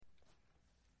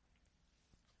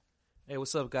Hey,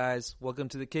 what's up, guys? Welcome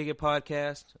to the Kick It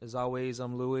Podcast. As always,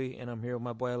 I'm Louis, and I'm here with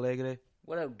my boy Alegre.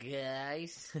 What up,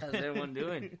 guys? How's everyone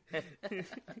doing?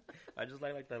 I just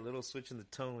like that little switch in the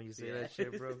tone when you say that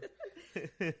shit, bro.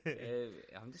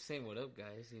 I'm just saying what up,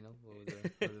 guys, you know,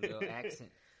 with a little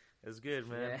accent. It's good,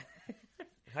 man. Yeah.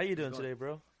 How you doing today,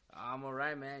 bro? I'm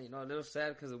alright, man. You know, a little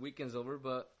sad because the weekend's over,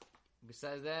 but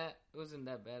besides that, it wasn't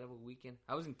that bad of a weekend.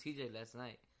 I was in TJ last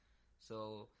night,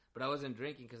 but I wasn't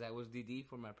drinking because I was DD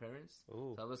for my parents.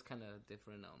 Ooh. So I was kind of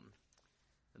different,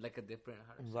 like a different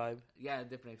vibe. Yeah, a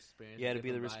different experience. You had to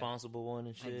be the vibe. responsible one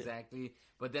and shit. Exactly.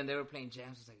 But then they were playing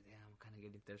jams. I was like, damn, I'm kind of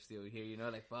getting thirsty over here. You know,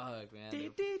 like, fuck, man.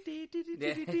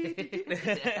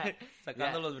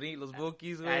 Sacando los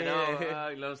bookies, güey.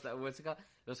 I know. What's it called?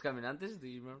 Los Caminantes. Do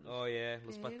you remember? Oh, yeah.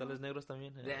 Los Pantalones Negros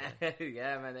también.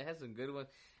 Yeah, man. They had some good ones.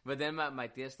 But then my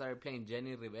tia started playing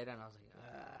Jenny Rivera, and I was like,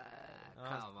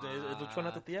 come on. ¿Es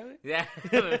luchona tu tía, güey? Yeah.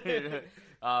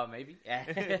 Maybe.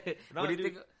 No, What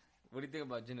do you think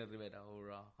about Jenny Rivera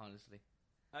overall, honestly?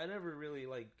 I never really,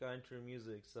 got into her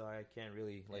music, so I can't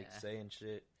really, say and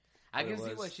shit. I can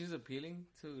see why she's appealing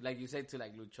to, like you said, to,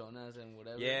 luchonas and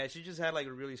whatever. Yeah, she just had,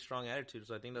 a really strong attitude,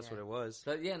 so I think that's what it was.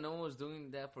 But, yeah, no one was doing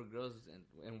that for girls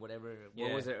and whatever.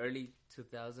 What was it, early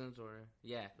 2000s or,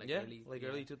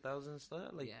 early 2000s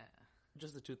stuff?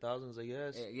 Just the 2000s, I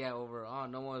guess. Yeah, overall,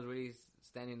 no one was really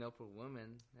standing up for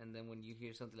women. And then when you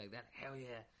hear something like that, hell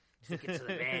yeah. Stick it to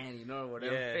the band, you know, or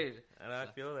whatever. Yeah, and I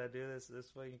feel that, dude. That's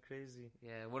fucking crazy.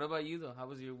 Yeah. What about you, though? How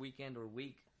was your weekend or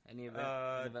week? Any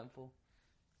eventful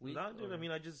week? No, dude. I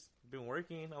mean, I just been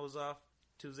working. I was off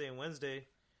Tuesday and Wednesday.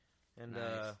 And,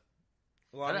 nice.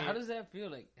 How does that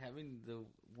feel, having the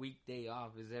weekday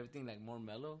off? Is everything, more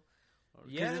mellow?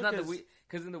 Yeah, it's not the week.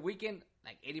 Because in the weekend,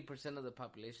 80% of the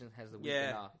population has the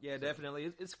weekend off. Yeah, so.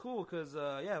 Definitely. It's cool because,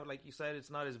 like you said, it's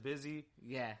not as busy.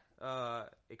 Yeah.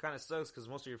 It kind of sucks because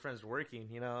most of your friends are working,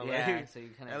 you know. Yeah. So you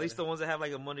at least the ones that have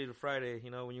a Monday to Friday,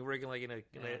 you know, when you're working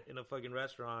in a fucking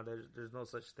restaurant, there's no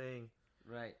such thing.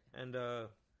 Right. And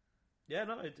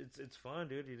it's fun,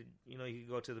 dude. You know, you can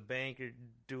go to the bank or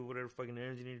do whatever fucking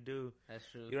errands you need to do. That's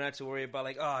true. You don't have to worry about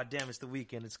oh damn, it's the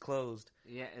weekend, it's closed.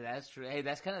 Yeah, that's true. Hey,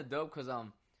 that's kind of dope because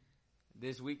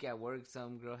this week at work,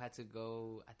 some girl had to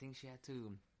go. I think she had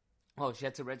to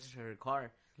register her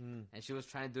car, and she was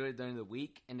trying to do it during the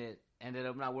week, and it ended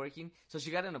up not working. So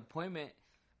she got an appointment,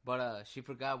 but she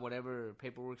forgot whatever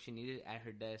paperwork she needed at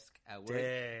her desk at work,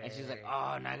 and she's like,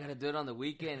 "Oh, now I gotta do it on the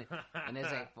weekend," and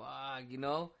it's like, "Fuck," you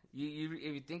know. You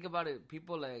if you think about it,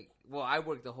 people I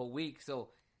work the whole week, so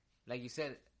like you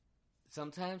said,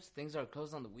 sometimes things are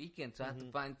closed on the weekend, so I have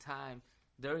to find time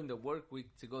during the work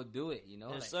week to go do it, you know?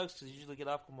 And it sucks because you usually get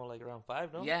off como around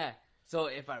 5, no? Yeah. So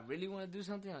if I really want to do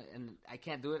something and I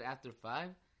can't do it after 5,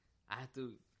 I have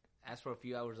to ask for a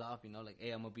few hours off, you know? Like, hey,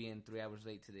 I'm going to be in 3 hours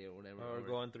late today or whatever. Or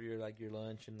going through your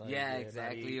lunch and yeah,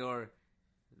 exactly. Or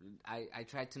I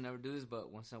try to never do this,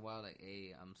 but once in a while,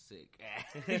 hey, I'm sick.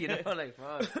 You know,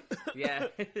 fuck. Yeah.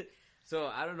 So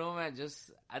I don't know, man.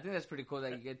 I think that's pretty cool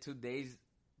that you get 2 days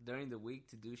during the week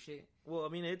to do shit. Well, I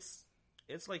mean, it's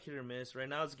hit or miss. Right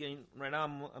now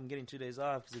I'm getting 2 days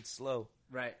off because it's slow.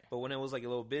 Right. But when it was a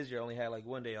little busier, I only had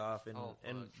 1 day off, and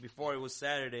before it was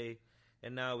Saturday,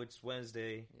 and now it's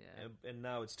Wednesday, and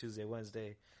now it's Tuesday,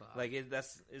 Wednesday. Fuck.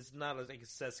 It's not a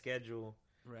set schedule.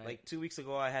 Right. 2 weeks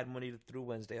ago, I had Monday through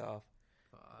Wednesday off.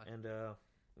 Fuck. And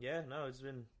it's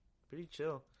been pretty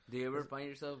chill. Do you ever find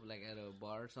yourself at a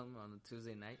bar or something on a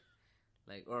Tuesday night?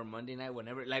 Or Monday night,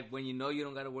 whenever, when you know you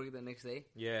don't got to work the next day?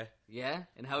 Yeah. Yeah?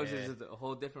 And how is it a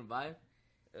whole different vibe?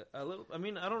 A little. I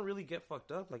mean, I don't really get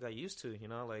fucked up like I used to, you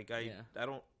know? I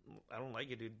don't like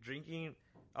it, dude. Drinking,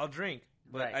 I'll drink,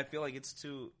 but I feel like it's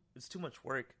too much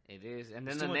work. It is. And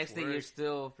then the next day you're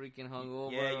still freaking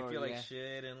hungover. Yeah, you feel like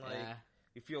shit and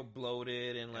you feel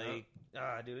bloated and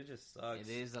dude, it just sucks.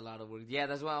 It is a lot of work. Yeah,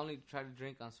 that's why I only try to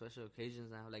drink on special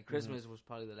occasions now. Christmas was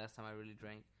probably the last time I really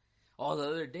drank. Oh, the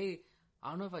other day, I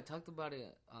don't know if I talked about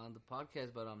it on the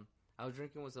podcast, but I was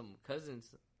drinking with some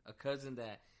cousins, a cousin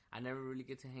that I never really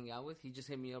get to hang out with. He just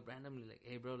hit me up randomly like,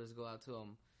 "Hey, bro, let's go out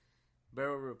to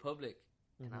Barrel Republic."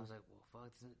 And I was like, "Well,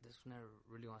 fuck, this never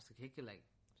really wants to kick it.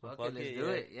 Fuck it, let's do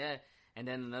it." Yeah. And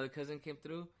then another cousin came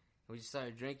through. We just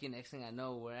started drinking. Next thing I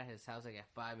know, we're at his house at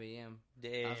 5 a.m.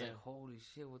 Damn. I was like, holy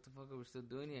shit, what the fuck are we still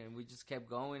doing here? And we just kept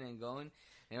going and going.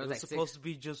 And it was supposed to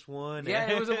be just one. Yeah,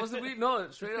 it was supposed to be.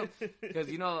 No, straight up. Because,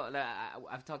 you know,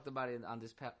 I've talked about it on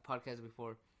this podcast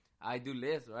before. I do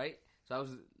Lyft, right? So I was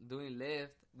doing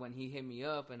Lyft when he hit me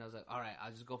up. And I was like, all right,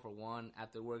 I'll just go for one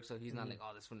after work. So he's not like,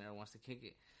 oh, this one never wants to kick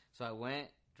it. So I went,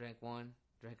 drank one,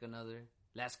 drank another.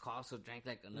 Last call, so drank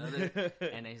another.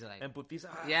 And then he's like... And putiza.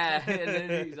 Yeah. And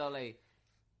then he's all like,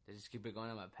 I just keep it going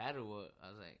on my pad or what? I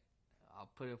was like, I'll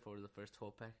put it for the first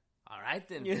 12-pack. All right,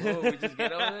 then. Cool. We just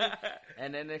get over there.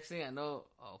 And then next thing I know,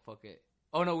 oh, fuck it.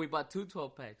 Oh, no, we bought 2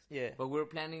 12-packs. Yeah. But we were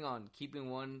planning on keeping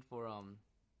one for,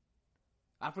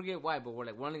 I forget why, but we're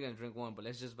only going to drink one, but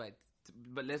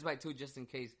let's buy 2 just in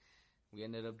case. We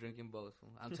ended up drinking both.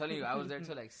 I'm telling you, I was there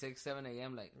till like 6, 7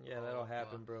 a.m. Like, yeah, that'll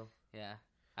happen, bro. Yeah.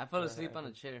 I fell asleep on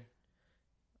a chair.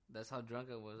 That's how drunk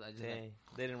I was. I just Dang.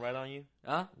 They didn't write on you?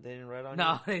 Huh? They didn't write on you?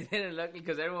 No, they didn't. Luckily,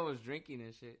 because everyone was drinking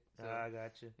and shit. So. I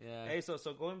got you. Yeah. Hey, so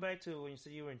going back to when you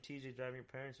said you were in TJ driving your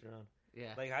parents around.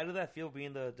 Yeah. Like, how did that feel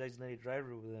being the designated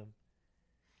driver with them?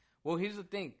 Well, here's the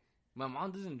thing. My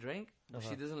mom doesn't drink, but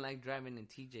she doesn't like driving in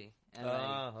TJ. And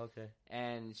okay.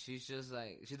 And she's just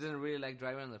like, she doesn't really like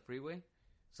driving on the freeway.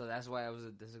 So that's why I was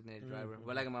a designated driver.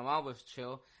 But like my mom was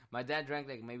chill. My dad drank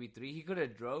like maybe 3. He could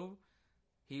have drove.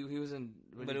 He wasn't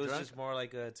really But it was drunk. just more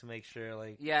like to make sure,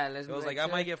 like... Yeah, it was like, I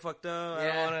might get fucked up. Yeah,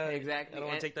 I don't wanna, exactly. I don't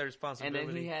want to take that responsibility. And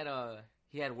then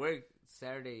he had work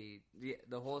Saturday,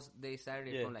 the whole day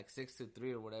Saturday from like 6 to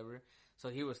 3 or whatever. So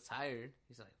he was tired.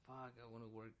 He's like, fuck, I want to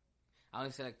work. I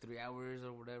only said like 3 hours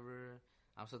or whatever.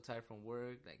 I'm so tired from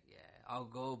work. Like, yeah, I'll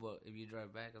go, but if you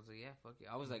drive back, I was like, yeah, fuck it.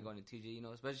 I was like going to TJ, you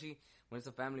know, especially when it's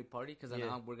a family party, because I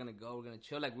know we're going to go, we're going to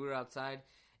chill. Like, we were outside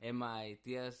in my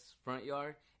tia's front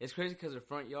yard. It's crazy because her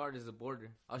front yard is the border.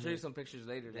 I'll show you some pictures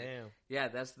later. Like, damn. Yeah,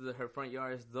 that's her front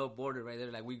yard is the border right there.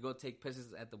 Like, we go take pisses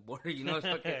at the border, you know, it's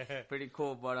fucking pretty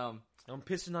cool. But, I'm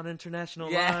pissing on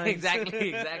international yeah, lines.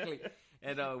 exactly.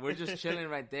 And we're just chilling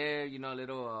right there, you know,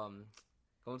 little,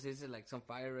 ¿cómo se dice? Like some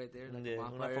fire right there. Like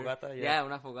una fogata, yeah,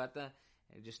 una fogata.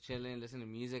 And just chilling, listening to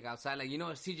music outside. Like, you know,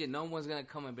 CJ, no one's going to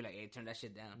come and be like, hey, turn that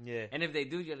shit down. Yeah. And if they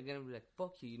do, you're going to be like,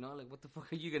 fuck you, you know? Like, what the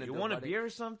fuck are you going to do? You want a beer or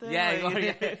something? Yeah.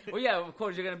 Well, yeah, of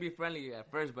course, you're going to be friendly at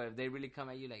first, but if they really come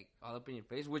at you, like, all up in your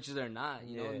face, which they're not,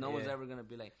 you know? No one's ever going to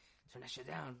be like, turn that shit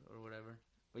down or whatever.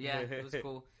 But yeah, it was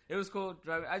cool. It was cool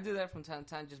driving. I do that from time to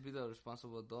time, just be the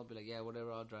responsible adult. Be like, yeah,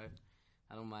 whatever, I'll drive.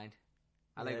 I don't mind.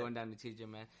 I like going down to TJ,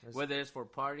 man. Whether it's for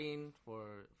partying,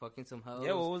 for fucking some hoes.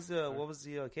 Yeah, what was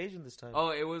the occasion this time? Oh,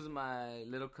 it was my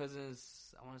little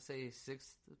cousin's, I want to say,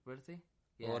 6th birthday.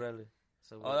 Yeah. Orale.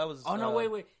 So that was... Oh, no,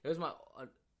 wait. It was my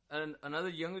another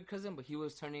younger cousin, but he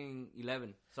was turning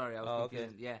 11. Sorry, I was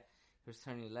confused. Okay. Yeah, he was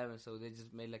turning 11, so they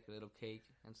just made like a little cake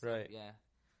and stuff. Right. Yeah.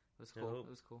 It was cool. It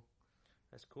was cool.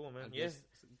 That's cool, man.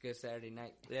 Good Saturday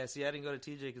night. Yeah, see, I didn't go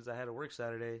to TJ because I had to work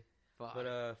Saturday.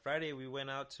 But Friday we went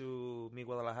out to Mi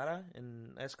Guadalajara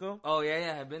in Esco. Oh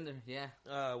yeah, I've been there.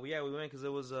 Yeah. We went because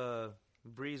it was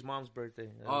Bree's mom's birthday.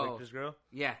 Victor's girl.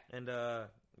 Yeah. And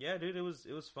yeah, dude, it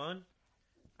was fun.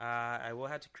 I will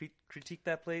have to critique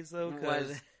that place though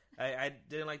because I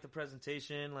didn't like the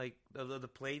presentation, like of the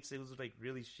plates. It was like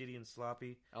really shitty and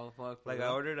sloppy. Oh fuck! Like I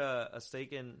ordered a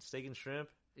steak and shrimp.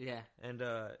 Yeah. And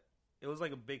it was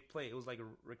like a big plate. It was like a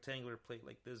rectangular plate,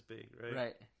 like this big, right?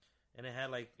 Right. And it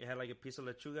had like a piece of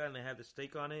lechuga, and it had the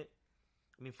steak on it.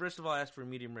 I mean, first of all, I asked for a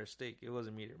medium rare steak. It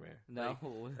wasn't medium rare. No,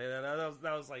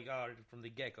 that was like from the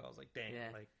get go. I was like, dang,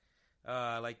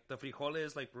 like the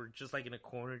frijoles like were just like in a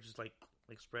corner, just like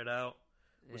spread out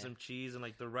with some cheese, and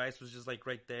like the rice was just like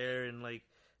right there, and like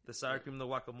the sour cream, the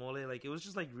guacamole, like it was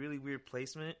just like really weird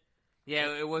placement.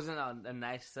 Yeah, it wasn't a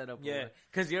nice setup. Yeah,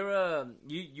 because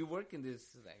you work in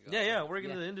this. Like, work in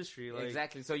the industry. Like.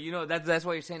 Exactly. So you know that's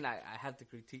why you're saying I have to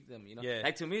critique them. You know,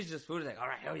 like to me it's just food. It's like, all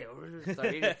right, hell yeah, we're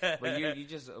start eating. But you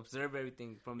just observe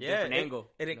everything from a different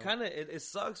angle. And it kind of it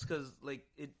sucks because like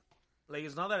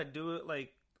it's not that I do it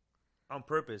like on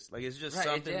purpose. Like it's just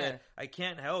something that I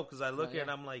can't help because I look at it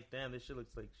and I'm like, damn, this shit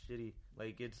looks like shitty.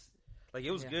 Like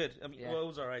it was good. I mean, well, it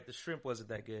was all right. The shrimp wasn't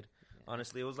that good.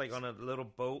 Honestly, it was like on a little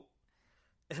boat.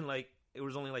 And, like, it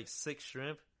was only, like, 6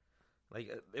 shrimp.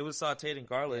 Like, it was sauteed in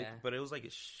garlic, but it was, like, a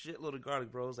shitload of garlic,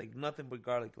 bro. It was, like, nothing but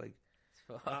garlic, like,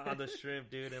 on the shrimp,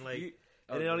 dude. And, like,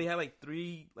 and it only had, like,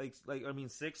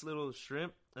 6 little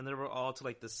shrimp, and they were all to,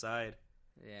 like, the side.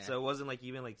 Yeah. So it wasn't, like,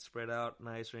 even, like, spread out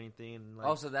nice or anything. And,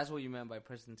 like, so that's what you meant by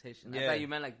presentation. I thought you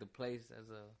meant, like, the place as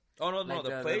a... Oh, no, like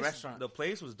the place, the restaurant. The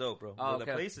place was dope, bro. Oh, okay.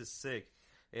 The place is sick.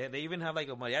 Yeah, they even have, like,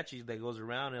 a mariachi that goes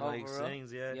around and, like,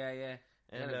 sings, Yeah.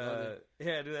 And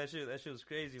dude, that shit was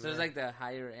crazy. So man. It's like the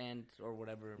higher end or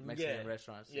whatever Mexican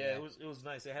restaurants. Yeah, it was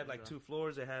nice. It had like 2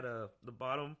 floors. It had the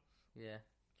bottom. Yeah,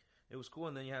 it was cool.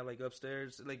 And then you had like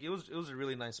upstairs. Like it was a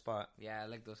really nice spot. Yeah, I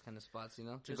like those kind of spots. You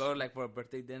know, to go like for a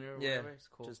birthday dinner or whatever. It's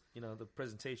cool. Just the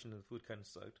presentation of the food kind of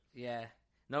sucked. Yeah.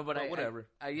 No, but whatever.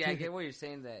 I get what you're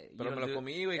saying that. But I'm gonna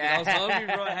comí, güey. I was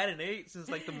hungry, bro. I hadn't ate since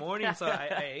like the morning, so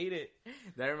I ate it.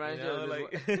 That reminds me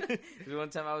of this one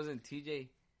time I was in TJ.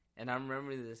 And I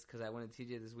remember this because I went to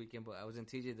TJ this weekend, but I was in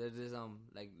TJ. There's this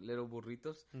like little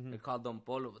burritos. They're called Don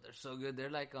Polo, but they're so good. They're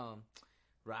like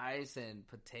rice and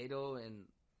potato and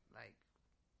like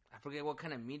I forget what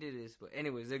kind of meat it is, but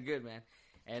anyways, they're good, man.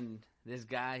 And this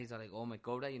guy, he's like, "Oh, my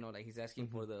cobra," like he's asking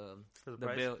for the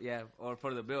bill, or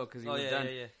for the bill because he was done.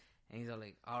 Yeah. And he's all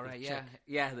like, "All right, the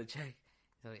check."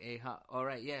 He's like, "Hey, all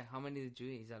right, how many did you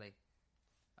eat?" He's all like,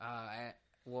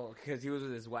 well, because he was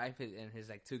with his wife and his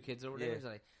like 2 kids or whatever. He's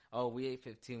like, "Oh, we ate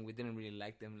 15. We didn't really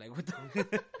like them. Like, what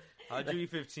the?" How'd you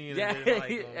eat 15? Yeah,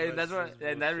 and that's what,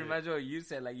 and that reminds me of what you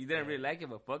said. Like, you didn't really like it,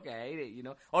 but fuck, I ate it.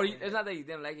 Or it's not that you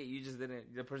didn't like it. You just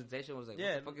didn't. The presentation was like,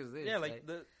 what the fuck is this? Yeah, like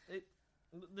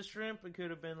the shrimp. It could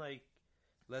have been like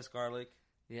less garlic.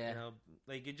 Yeah,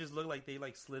 like it just looked like they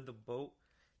like slid the boat.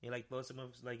 Like most of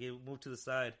them, like it moved to the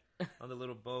side on the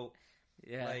little boat.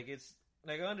 Yeah, like it's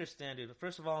like I understand it.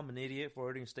 First of all, I'm an idiot for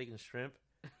ordering steak and shrimp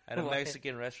at a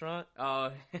Mexican restaurant.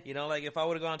 Oh, like if I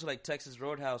would have gone to like Texas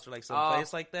Roadhouse or like some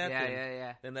place like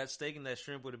that, then that steak and that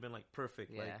shrimp would have been like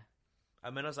perfect. Yeah. Like, I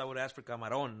menos I would ask for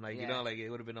camarón, like like it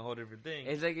would have been a whole different thing.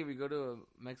 It's like if you go to a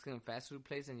Mexican fast food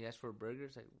place and you ask for a burger,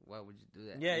 it's like, why would you do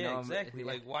that? Yeah, exactly.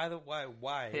 Like why?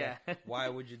 Yeah. Why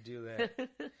would you do that?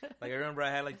 Like I remember I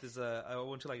had like this. I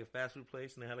went to like a fast food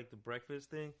place and they had like the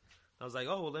breakfast thing. I was like,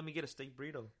 oh, well, let me get a steak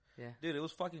burrito. Yeah, dude, it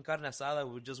was fucking carne asada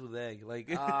with egg. Like,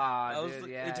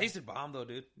 it tasted bomb though,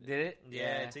 dude. Did it?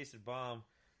 Yeah, it tasted bomb.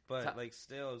 But like,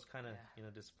 still, it was kind of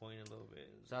disappointing a little bit.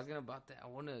 Talking about that,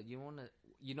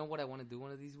 you know what I want to do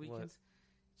one of these weekends?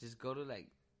 What? Just go to like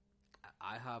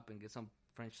IHOP and get some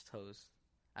French toast.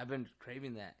 I've been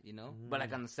craving that, But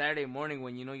like on a Saturday morning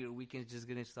when your weekend's just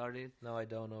getting started. No, I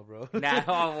don't know, bro.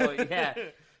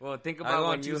 Well, think about I go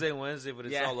on Tuesday, Wednesday, but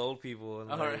it's all old people.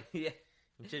 And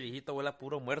Chirrijito huele a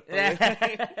puro muerto.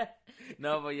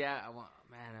 No, but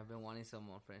I've been wanting some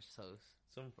more French toast.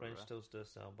 Some French toast does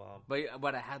sound bomb.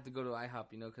 But I have to go to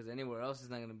IHOP, because anywhere else is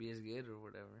not going to be as good or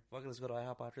whatever. Fuck, let's go to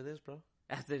IHOP after this, bro.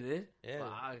 After this? Yeah.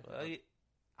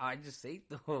 I just ate,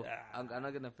 though. I'm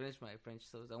not going to finish my French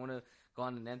toast. I want to go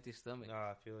on an empty stomach.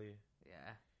 I feel you.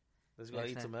 Yeah. Let's go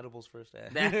eat some edibles first. Fuck.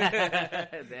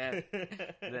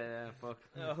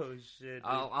 Oh, shit.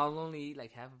 I'll only eat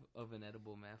like half of an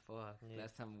edible, man. Fuck. Yeah.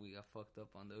 Last time we got fucked up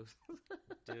on those.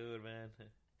 Dude, man.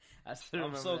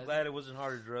 I'm so glad it wasn't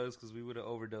harder drugs because we would have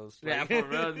overdosed. Like, for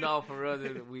real. No, for real,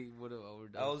 dude, we would have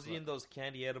overdosed. I was eating those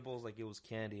candy edibles like it was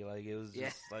candy. Like, it was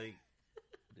just like,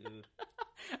 dude.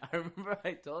 I remember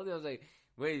I told you, I was like,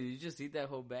 wait, did you just eat that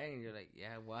whole bag? And you're like,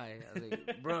 yeah, why? I was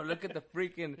like, bro, look at the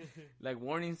freaking, like,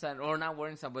 warning sign. Or not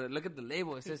warning sign, but look at the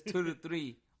label. It says 2 to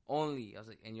 3 only. I was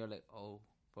like, and you're like, oh,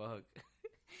 fuck.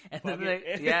 And then, like,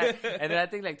 and then I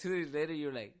think, like, 2 days later,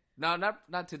 you're like, no,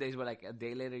 not 2 days, but, like, a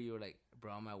day later, you were like,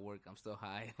 bro, I'm at work. I'm still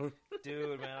high.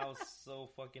 Dude, man, I was so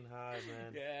fucking high,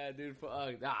 man. Yeah, dude,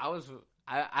 fuck.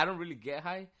 I don't really get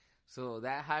high. So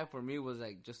that high for me was,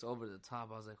 like, just over the top.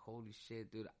 I was like, holy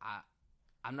shit, dude,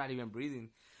 I'm not even breathing.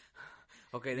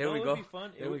 Okay, there we go.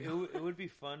 It would be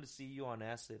fun to see you on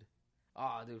acid.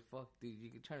 Oh, dude, fuck, dude,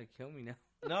 you're trying to kill me now.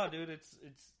 No, dude, it's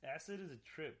acid is a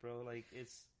trip, bro. Like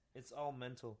it's all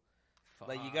mental. Fuck.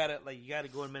 Like you gotta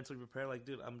go and mentally prepare. Like,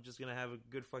 dude, I'm just gonna have a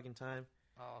good fucking time.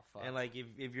 Oh, fuck. And like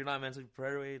if you're not mentally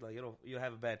prepared, like you'll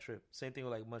have a bad trip. Same thing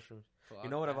with like mushrooms. Fuck, you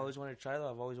know what I've always wanted to try though?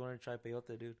 I've always wanted to try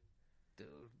peyote, dude. Dude,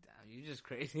 you're just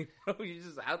crazy, bro. You're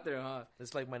just out there, huh?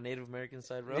 It's like my Native American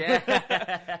side, bro.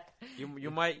 Yeah.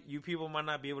 you people might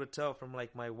not be able to tell from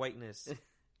like my whiteness.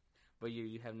 But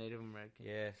you have Native American.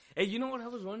 Yeah. Hey, you know what I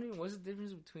was wondering? What's the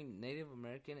difference between Native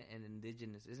American and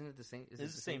indigenous? Isn't it the same?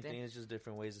 It's the same thing. It's just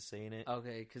different ways of saying it.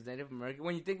 Okay, because Native American.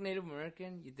 When you think Native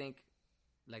American, you think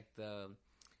like the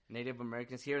Native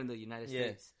Americans here in the United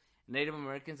States. Native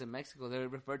Americans in Mexico, they're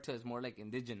referred to as more like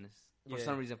indigenous for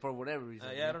some reason, for whatever reason.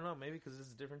 I don't know. Maybe because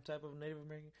it's a different type of Native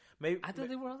American. Maybe I thought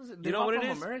they were all the same. You know what it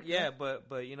is? America. Yeah,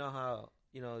 but you know how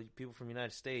people from the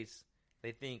United States,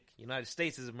 they think United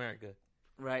States is America.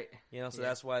 Right. So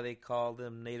that's why they call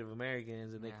them Native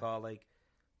Americans, and they call like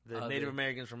the Native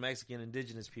Americans from Mexican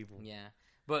indigenous people. Yeah,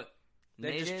 but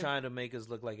they're just trying to make us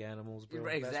look like animals, bro.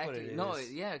 Right, exactly. No,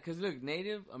 yeah, because look,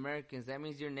 Native Americans, that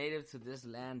means you're native to this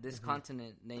land, this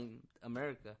continent named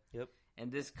America. Yep.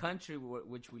 And this country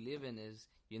which we live in is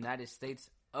United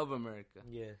States of America.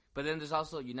 Yeah. But then there's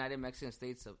also United Mexican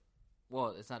States of.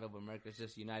 Well, it's not of America. It's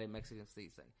just United Mexican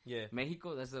States. Like,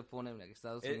 Mexico, that's the full name. Like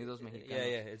Estados Unidos Mexicanos. Yeah.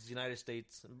 It's United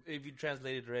States. If you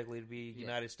translate it directly, it'd be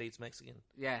United States Mexican.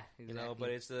 Yeah, exactly.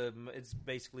 But it's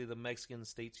basically the Mexican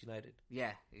States United.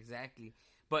 Yeah, exactly.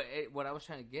 But what I was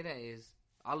trying to get at is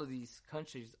all of these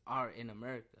countries are in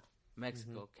America.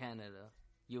 Mexico, Canada,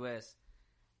 U.S.,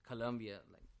 Colombia,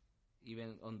 like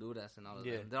even Honduras and all of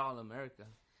them. They're all America.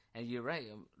 And you're right.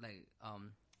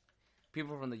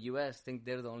 People from the U.S. think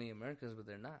they're the only Americans, but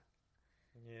they're not.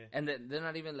 Yeah. And they're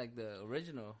not even like the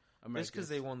original Americans. Just because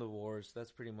they won the wars.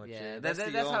 That's pretty much it. That's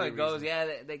how it goes. Yeah,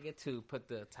 they get to put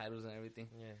the titles and everything.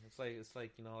 Yeah, it's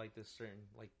like like this certain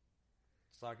like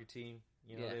soccer team.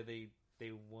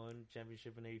 They won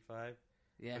championship in '85.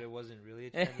 Yeah, but it wasn't really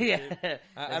a championship.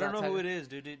 I don't know who it is,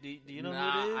 dude. Do you know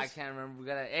who it is? I can't remember. We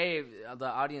gotta. Hey, the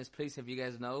audience, please, if you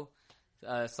guys know,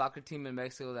 soccer team in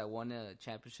Mexico that won a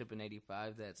championship in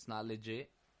 '85. That's not legit.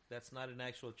 That's not an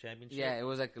actual championship. Yeah, it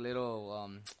was like a little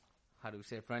how do we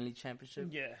say, friendly championship.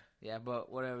 Yeah. Yeah,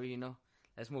 but whatever,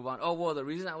 Let's move on. Oh well, the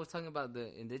reason I was talking about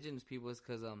the indigenous people is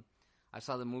because I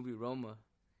saw the movie Roma,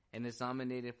 and it's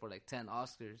nominated for like 10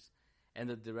 Oscars, and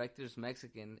the director's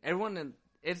Mexican.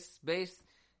 It's based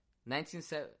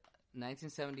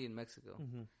 1970 in Mexico,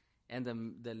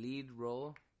 and the lead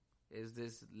role is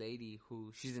this lady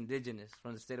who she's indigenous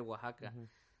from the state of Oaxaca,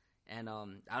 and I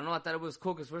don't know. I thought it was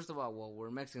cool because first of all,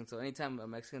 we're Mexican, so anytime a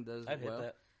Mexican does I'd hit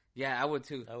that. Yeah, I would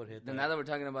too. I would hit that. Now that we're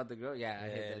talking about the girl, I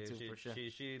hit that too for sure.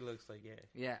 She looks like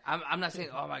Yeah, I'm not saying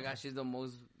oh my gosh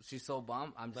she's so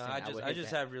bomb. I'm just saying I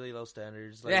just have really low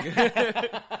standards. Like,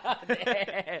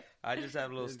 I just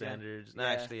have low standards. No,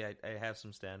 actually I have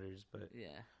some standards, but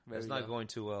it's not going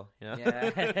too well. Yeah,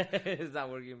 it's not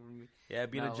working for me. Yeah,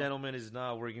 being a gentleman is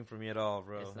not working for me at all,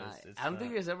 bro. It's not. I don't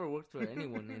think it's ever worked for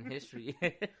anyone in history.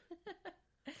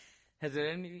 Has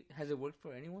it worked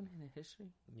for anyone in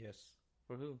history? Yes.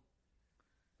 For who?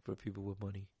 For people with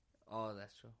money. Oh,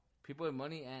 that's true. People with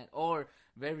money or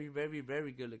very, very,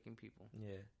 very good-looking people.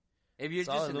 Yeah. If you're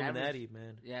just an Illuminati, average,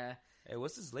 man. Yeah. Hey,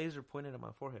 what's this laser pointed at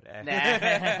my forehead?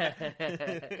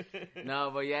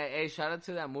 No, but hey, shout out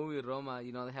to that movie Roma.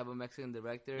 They have a Mexican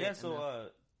director. Yeah. So,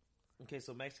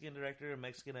 so Mexican director,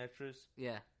 Mexican actress.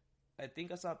 Yeah. I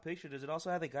think I saw a picture. Does it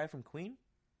also have the guy from Queen?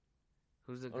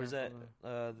 Who's the guy? Or is that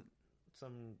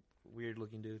some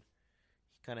weird-looking dude?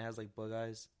 Kind of has like bug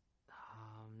eyes.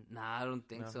 Nah, I don't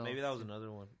think so. Maybe that was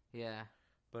another one. Yeah,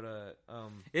 but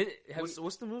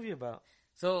what's the movie about?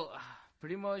 So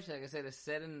pretty much, like I said, it's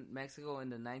set in Mexico in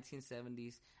the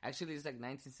 1970s. Actually, it's like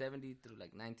 1970 through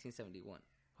like 1971.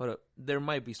 Hold up, there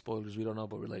might be spoilers. We don't know,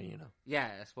 but we're letting you know.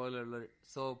 Yeah, spoiler alert.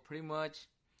 So pretty much,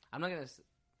 I'm not gonna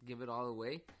give it all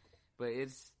away, but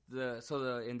it's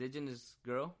the indigenous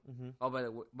girl. Mm-hmm. Oh,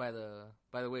 by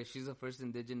the way, she's the first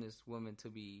indigenous woman to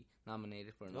be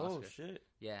nominated for an Oscar. Oh shit!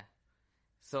 Yeah.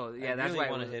 So I that's really why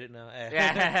I want to hit it now.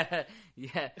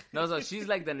 Yeah. No, so she's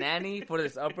like the nanny for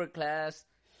this upper class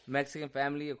Mexican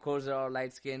family. Of course, they're all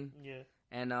light skinned. Yeah.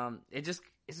 And it's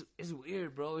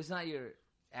weird, bro. It's not your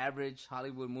average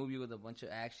Hollywood movie with a bunch of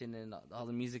action and all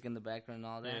the music in the background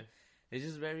and all that. Yeah. It's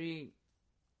just very.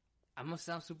 I must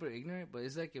sound super ignorant, but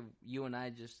it's like if you and I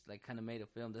just like kind of made a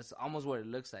film. That's almost what it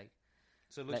looks like.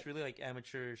 So it looks really like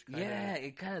amateurish. Yeah,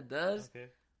 it kind of does. Okay.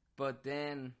 But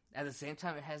then at the same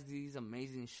time, it has these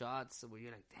amazing shots where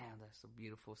you're like, damn, that's a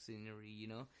beautiful scenery,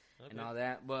 and all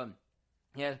that. But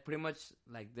yeah, pretty much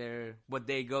like what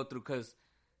they go through. Cause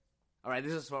all right,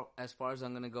 this is as far as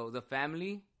I'm gonna go. The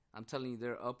family, I'm telling you,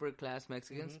 they're upper class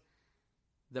Mexicans.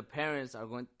 Mm-hmm. The parents are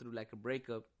going through like a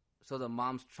breakup. So the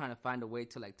mom's trying to find a way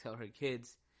to like tell her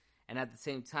kids, and at the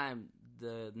same time,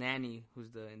 the nanny,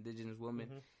 who's the indigenous woman,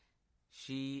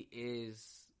 she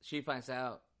finds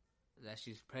out that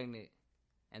she's pregnant,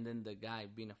 and then the guy,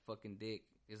 being a fucking dick,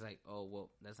 is like, "Oh well,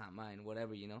 that's not mine,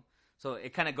 whatever, So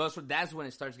it kind of goes for. That's when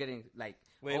it starts getting like,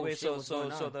 wait. So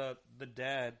the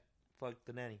dad fucked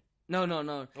the nanny.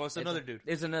 No. Oh, it's another dude.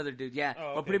 It's another dude. Yeah, oh,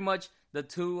 okay. But pretty much the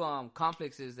two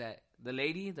conflicts is that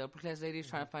the upper class lady, is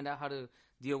trying to find out how to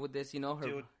deal with this,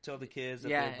 tell the kids that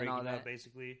they're breaking up,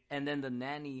 basically. And then the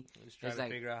nanny is trying to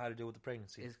figure out how to deal with the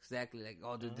pregnancy. Exactly, like,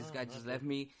 oh, dude, this guy just left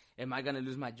me. Am I gonna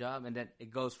lose my job? And then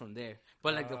it goes from there.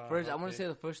 But like I want to say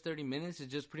the first 30 minutes is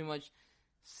just pretty much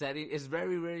setting. It's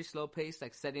very, very slow paced,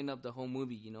 like setting up the whole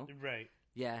movie, Right.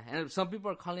 Yeah, and some people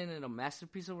are calling it a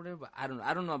masterpiece or whatever, but I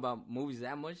don't know about movies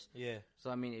that much. Yeah. So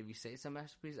I mean, if you say it's a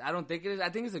masterpiece, I don't think it is. I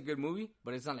think it's a good movie,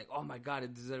 but it's not like, oh my god,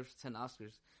 it deserves 10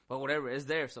 Oscars. But whatever, it's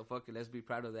there, so fuck it. Let's be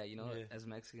proud of that, as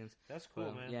Mexicans. That's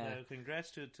cool, man. Yeah.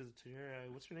 Congrats to her.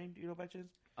 What's her name? Do you know by chance?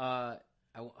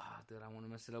 Dude, I want to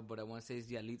mess it up, but I want to say it's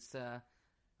Yalitza.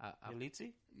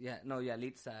 Yalitza? Yeah, no,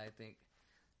 Yalitza, I think.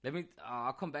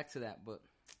 I'll come back to that, but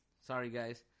sorry,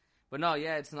 guys. But no,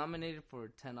 yeah, it's nominated for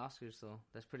 10 Oscars, so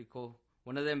that's pretty cool.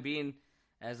 One of them being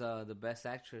as the best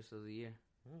actress of the year.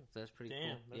 So that's pretty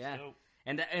cool. That's dope.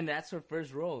 And that's her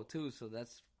first role, too, so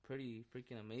that's pretty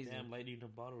freaking amazing. Damn, lightning the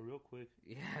bottle real quick.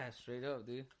 Yeah, straight up,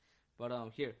 dude. But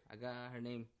here, I got her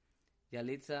name,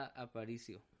 Yalitza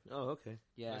Aparicio. Oh, okay.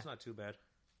 Yeah. That's not too bad.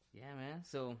 Yeah, man.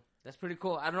 So that's pretty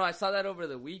cool. I don't know. I saw that over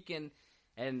the weekend,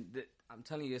 and I'm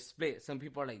telling you, it's split. Some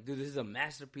people are like, dude, this is a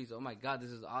masterpiece. Oh, my God,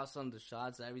 this is awesome. The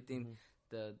shots, everything.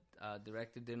 The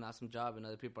director did an awesome job. And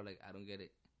other people are like, I don't get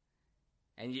it.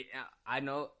 And I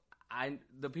know,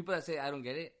 the people that say I don't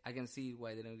get it, I can see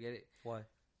why they don't get it. Why?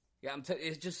 Yeah,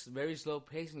 it's just very slow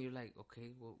paced, and you're like, okay,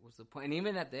 what's the point? And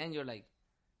even at the end, you're like,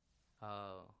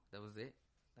 that was it.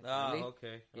 Like, really?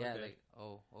 Okay. Yeah, like,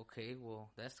 oh, okay,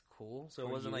 well, that's cool. So it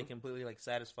wasn't like completely like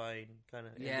satisfying kind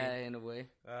of. Yeah, ending. in a way.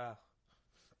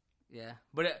 Yeah,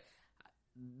 but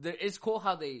it's cool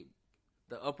how the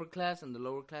upper class and the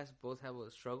lower class both have a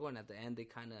struggle, and at the end they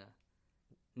kind of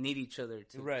need each other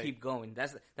to keep going.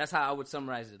 That's how I would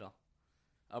summarize it all.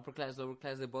 Upper class, lower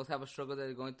class, they both have a struggle that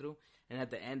they're going through, and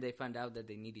at the end they find out that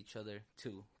they need each other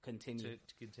to continue. To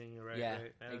continue, right? Yeah,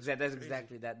 right. That's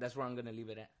exactly that. That's where I'm gonna leave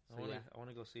it at. So, I want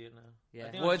to go see it now.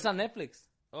 Yeah. Well, it's on Netflix.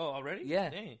 Oh, already? Yeah.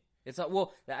 Dang. It's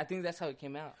I think that's how it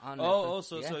came out on Netflix.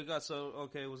 So it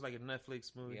was like a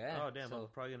Netflix movie. Yeah. Oh, damn. I'm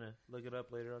probably gonna look it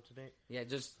up later on today. Yeah,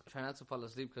 just try not to fall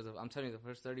asleep because I'm telling you, the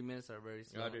first 30 minutes are very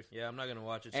slow. Yeah, I'm not gonna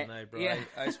watch it tonight, bro. Yeah.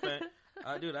 I spent,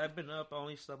 dude, I've been up. I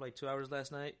only slept like 2 hours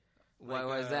last night.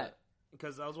 Why is that?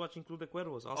 Because I was watching Club de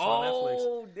Cuervos also on Netflix.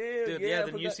 Oh, dude, yeah,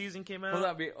 the new season came out. Hold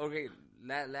on, okay.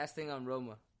 Last thing on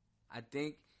Roma, I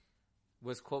think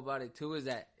what's cool about it too is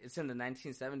that it's in the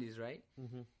 1970s, right?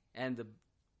 Mm-hmm. And the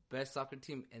best soccer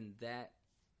team in that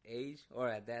age or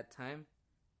at that time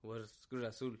was Cruz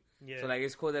Azul. Yeah. So like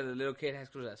it's cool that the little kid has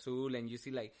Cruz Azul, and you see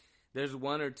like there's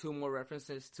one or two more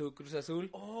references to Cruz Azul.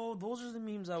 Oh, those are the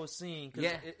memes I was seeing. Cause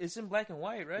it's in black and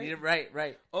white, right? Yeah,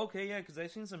 right. Okay, yeah, because I've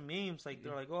seen some memes. Like,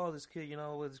 they're like, oh, this kid,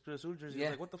 with his Cruz Azul jersey.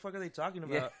 Like, what the fuck are they talking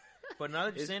about? Yeah. But now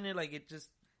that you're saying it, like, it just...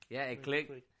 Yeah, it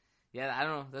clicked. Yeah, I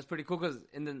don't know. That's pretty cool.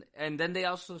 And then they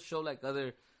also show, like,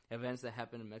 other events that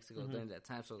happened in Mexico during that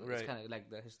time. So it's kind of like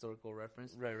the historical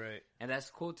reference. Right. And that's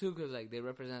cool, too, because, like, they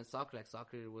represent soccer. Like,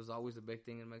 soccer was always a big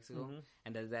thing in Mexico. Mm-hmm.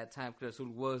 And at that time, Cruz Azul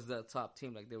was the top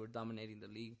team. Like, they were dominating the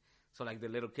league. So, like, the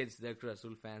little kids, they're Cruz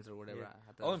Azul fans or whatever.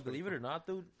 Yeah. And believe it or not,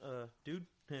 dude,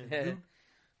 my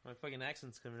fucking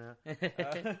accent's coming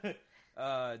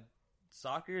out.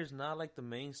 Soccer is not, like, the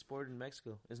main sport in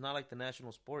Mexico. It's not, like, the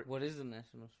national sport. What is the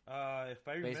national sport?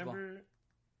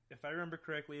 If I remember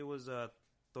correctly, it was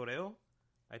toreo.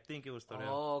 I think it was toreo.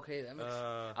 Oh, okay. That makes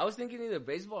I was thinking either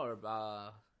baseball or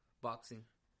boxing.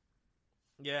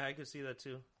 Yeah, I could see that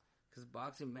too. Because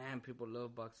boxing, man, people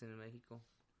love boxing in Mexico.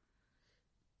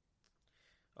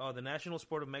 Oh, the national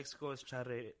sport of Mexico is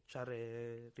charreria.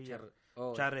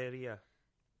 Charreria.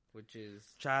 Which is?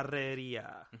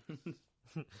 Charreria.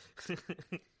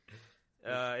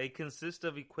 It consists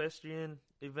of equestrian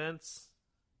events.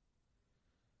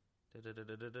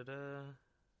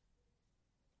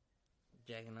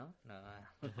 Jacking off? No.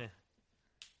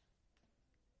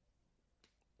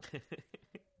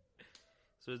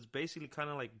 So it's basically kind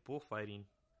of like bullfighting.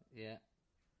 Yeah.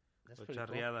 That's pretty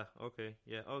charreada. Cool. Okay.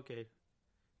 Yeah. Okay.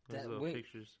 Those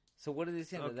pictures. So what are they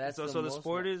saying? Okay. So the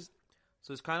sport is.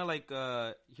 So it's kind of like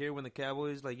here when the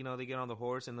Cowboys, like, they get on the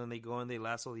horse and then they go and they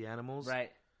lasso the animals.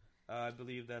 Right. I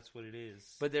believe that's what it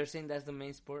is. But they're saying that's the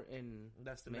main sport in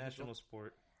That's the Mexico? national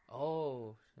sport.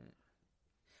 Oh, shit.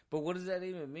 But what does that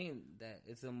even mean? That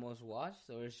it's the most watched,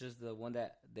 or it's just the one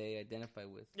that they identify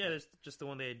with? Yeah, it's just the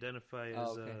one they identify as...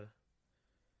 okay.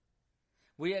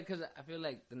 Well, yeah, because I feel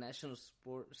like the national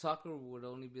sport... Soccer would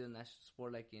only be the national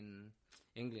sport, like, in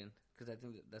England. Because I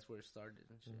think that's where it started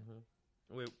and shit.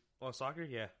 Mm-hmm. Wait, soccer?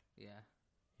 Yeah. Yeah.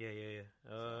 Yeah.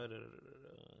 Let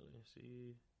me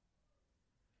see.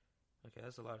 Okay,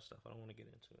 that's a lot of stuff. I don't want to get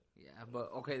into it. Yeah,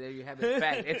 but okay, there you have it.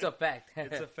 Fact. It's a fact.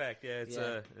 It's a fact. Yeah,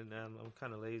 and I'm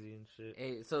kind of lazy and shit.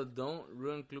 Hey, so don't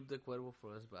ruin Club de Cuervos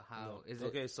for us. But how is it?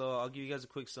 Okay, so I'll give you guys a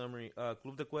quick summary.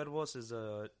 Club de Cuervos is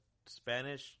a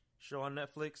Spanish show on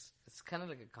Netflix. It's kind of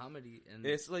like a comedy, and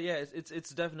it's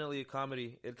definitely a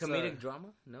comedy. It's comedic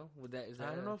drama. No, I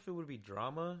don't know if it would be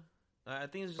drama. I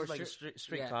think it's just like a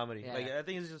straight comedy. Yeah. Like I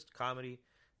think it's just comedy,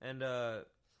 and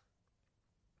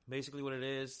basically what it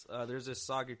is, there's this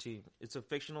soccer team. It's a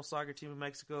fictional soccer team in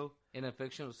Mexico. In a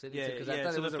fictional city? Yeah, because I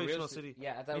thought it was a fictional city.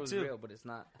 Yeah, I thought it was real, but it's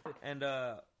not. And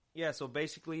so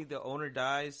basically the owner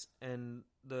dies and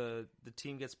the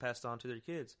team gets passed on to their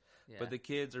kids. Yeah. But the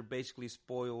kids are basically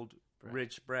spoiled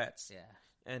rich brats. Yeah.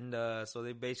 And so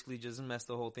they basically just mess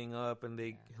the whole thing up,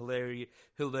 and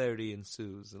hilarity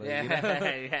ensues. Like,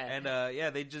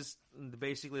 And they just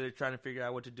basically they're trying to figure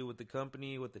out what to do with the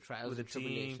company, with the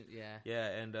team. Yeah,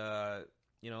 and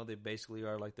they basically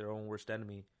are like their own worst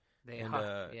enemy. And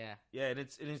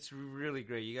it's really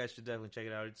great. You guys should definitely check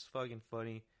it out. It's fucking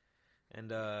funny, and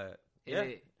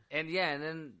And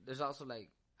then there's also like,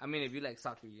 I mean, if you like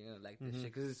soccer, you know, like this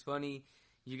shit because it's funny.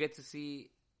 You get to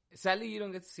see. Sadly, you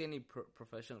don't get to see any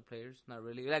professional players. Not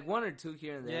really. Like one or two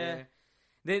here and there.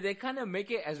 Yeah. They kind of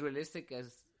make it as realistic as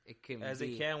it can as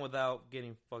be. they can without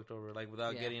getting fucked over, like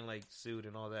without getting like sued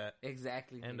and all that.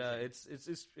 Exactly. And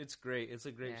it's great. It's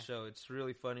a great show. It's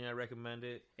really funny. I recommend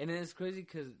it. And then it's crazy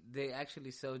because they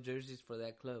actually sell jerseys for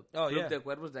that club. Oh Club de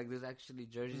Cuervos, like there's actually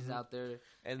jerseys out there,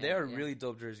 and they are really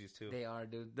dope jerseys too. They are,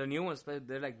 dude. The new ones,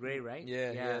 they're like gray, right?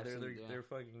 Yeah. They're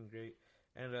fucking great.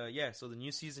 And so the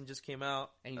new season just came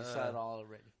out. And you saw it all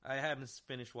already. I haven't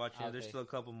finished watching it. There's still a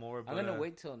couple more. But, I'm going to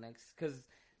wait till next. Because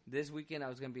this weekend I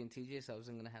was going to be in TJ, so I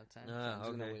wasn't going to have time. So I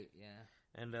was going to wait,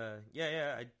 And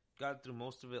I got through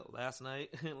most of it last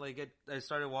night. Like I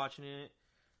started watching it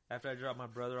after I dropped my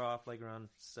brother off like around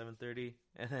 7:30.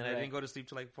 And then I didn't go to sleep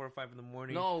till like 4 or 5 in the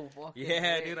morning. No, fuck.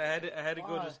 Yeah, dude. I had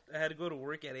to go to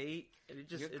work at 8. And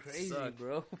You're crazy, sucked.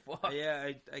 bro. Fuck.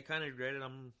 Yeah, I kind of regret it.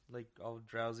 I'm like all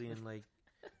drowsy and like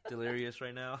delirious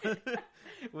right now. I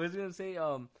was gonna say,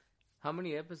 how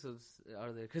many episodes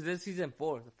are there? Because this season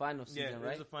 4, the final season,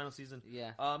 right? Yeah, the final season.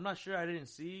 Yeah. I'm not sure. I didn't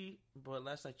see, but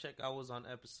last I checked, I was on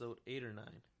episode 8 or 9.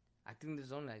 I think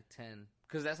there's only like 10.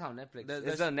 Because that's how Netflix.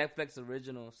 It's a Netflix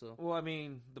original, so. Well, I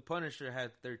mean, The Punisher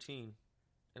had 13,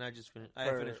 and I just finished. I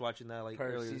finished watching that like per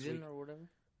earlier season this week. or whatever.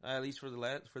 At least for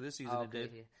this season, it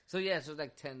did. Yeah. So it's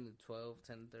like 10 to 12,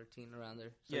 10 to 13 around there.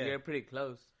 So you're pretty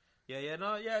close.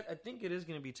 I think it is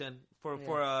going to be 10 for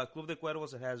Club de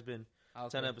Cuervos. It has been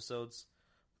 10 episodes,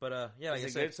 but like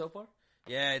is it good so far?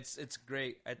 Yeah, it's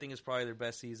great. I think it's probably their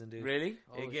best season, dude. Really?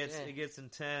 It gets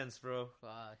intense, bro.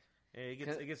 Fuck. Yeah,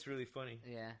 it gets really funny.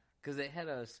 Yeah, because they had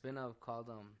a spin-off called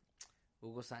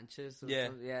Hugo Sanchez. Yeah,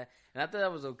 and I thought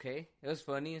that was okay. It was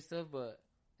funny and stuff, but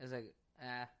it's like.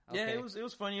 Okay. Yeah, it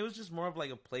was funny. It was just more of like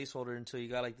a placeholder until you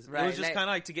got like this. Right, it was just kind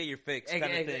of like to get your fix kind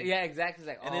of thing. Yeah, exactly. It's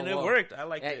like, and then it worked. I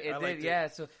liked it. It did. Yeah,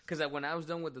 so because when I was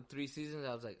done with the 3 seasons,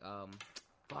 I was like,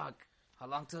 fuck, how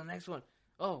long till the next one?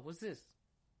 Oh, what's this?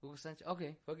 Hugo Sanchez.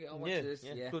 Okay, fuck it, I'll watch this.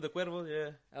 Yeah, Club de Cuervos.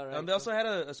 Yeah. All right. They also had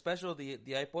a special, the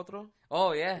Ay Potro.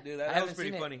 Oh yeah, dude, that was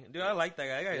pretty funny. Dude, I like that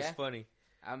guy. That guy is funny.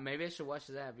 Maybe I should watch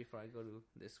that before I go to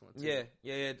this one. Too.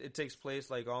 Yeah. It takes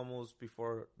place like almost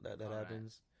before that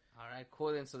happens. All right,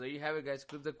 cool then. So there you have it, guys.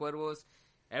 Club de Cuervos.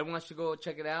 Everyone should go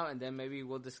check it out, and then maybe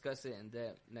we'll discuss it in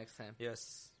depth next time.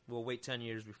 Yes. We'll wait 10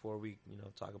 years before we,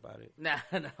 talk about it. Nah,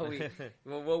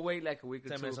 we'll wait like a week or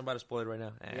 10 2. minutes, I'm about to spoil it right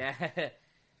now. Yeah.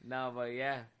 No, but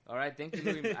yeah. All right, thank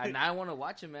you. Now I want to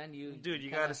watch it, man. Dude,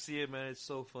 you got to see it, man. It's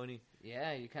so funny.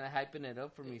 Yeah, you're kind of hyping it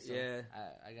up for me. So yeah.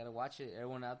 I got to watch it.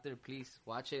 Everyone out there, please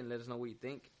watch it and let us know what you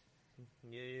think.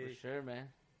 Yeah. For sure, man.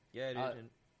 Yeah, dude.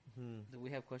 Do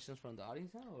we have questions from the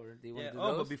audience now, or do you want to do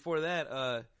those? But before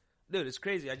that, dude, it's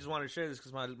crazy. I just wanted to share this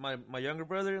because my younger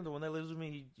brother, the one that lives with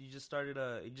me, he just started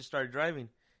driving.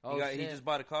 He just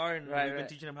bought a car and we've been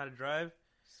teaching him how to drive.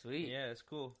 Sweet. Yeah, it's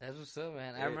cool. That's what's up,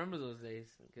 man. I remember those days.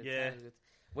 Good times.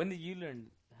 When did you learn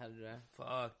how to drive?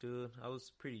 Fuck, dude, I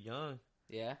was pretty young.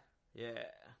 Yeah. Yeah,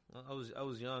 I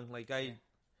was young. Like I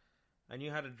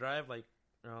knew how to drive like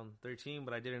around 13,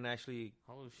 but I didn't actually.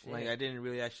 Oh shit. Like I didn't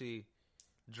really actually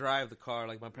drive the car,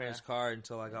 like my parents' car,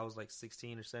 until like I was like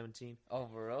 16 or 17. Oh,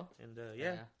 for real? And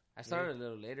I started a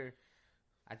little later.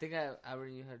 I think I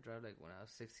already knew how to drive like when I was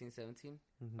 16, 17.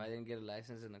 But I didn't get a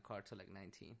license in the car till like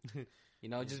 19.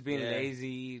 Just being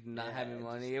lazy, not having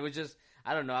money. It was just,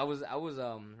 I don't know. I was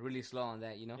really slow on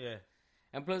that, Yeah.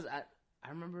 And plus, I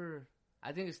remember,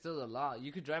 I think it's still a law.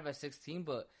 You could drive at 16,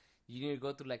 but you need to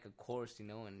go through like a course, and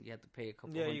you have to pay a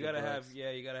couple. Yeah, you gotta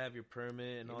have your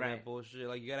permit and all that bullshit.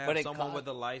 Like you gotta have someone with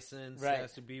a license that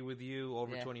has to be with you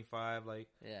over 25. Like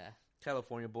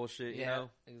California bullshit, you know?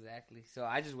 Exactly. So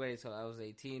I just waited till I was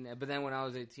 18. But then when I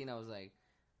was 18, I was like,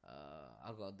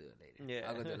 I'll go do it later. Yeah.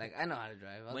 I'll go do it. Like, I know how to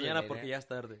drive. Mañana porque ya es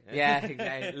tarde. Yeah,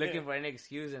 exactly. Looking for any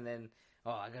excuse, and then,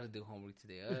 I gotta do homework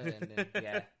today. And then,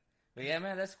 yeah. But yeah,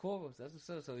 man, that's cool. That's what's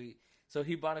up. So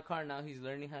he bought a car, now he's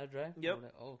learning how to drive? Yep.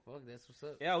 Like, oh, fuck, that's what's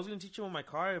up. Yeah, I was going to teach him on my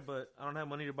car, but I don't have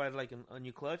money to buy like a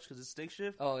new clutch because it's stick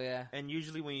shift. Oh, yeah. And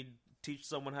usually when you teach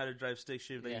someone how to drive stick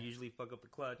shift, they usually fuck up the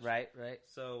clutch. Right.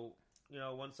 So,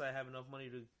 once I have enough money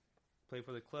to pay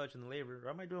for the clutch and the labor, or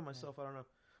I might do it myself, I don't know.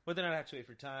 But then I'd have to wait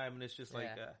for time, and it's just like...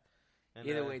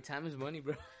 Either way, time is money,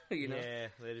 bro. Yeah,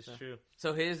 that is true.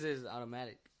 So his is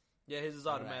automatic. Yeah, his is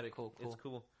automatic. Right, cool. It's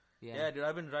cool. Yeah, dude,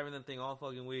 I've been driving that thing all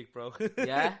fucking week, bro.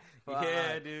 Yeah?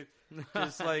 Yeah, dude.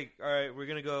 Just like, all right, we're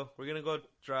gonna go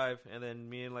drive, and then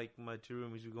me and like my 2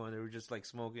 roomies were going there. We're just like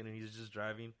smoking, and he's just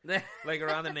driving, like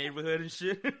around the neighborhood and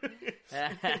shit.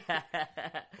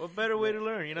 What better way to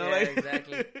learn,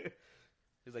 Exactly.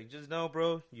 He's like, just know,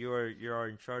 bro, you're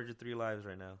in charge of 3 lives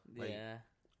right now. Like, yeah.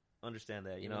 Understand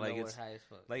that, you Even know, like it's high as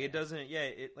fuck. like it doesn't. Yeah,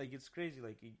 it like it's crazy.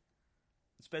 Like,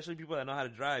 especially people that know how to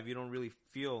drive, you don't really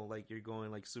feel like you're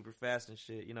going like super fast and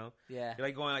shit. You know. Yeah. You're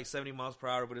like going like 70 miles per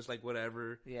hour, but it's like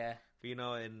whatever. Yeah. You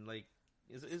know, and like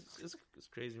it's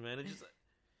crazy, man. It just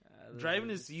driving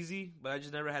is easy, but I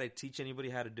just never had to teach anybody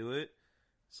how to do it.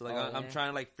 So like I'm trying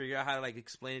to like figure out how to like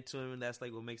explain it to him, and that's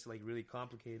like what makes it like really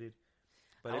complicated.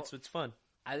 But it's fun.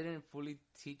 I didn't fully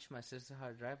teach my sister how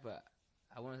to drive, but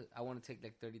I want to take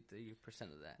like 33% of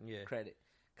that credit.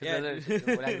 Because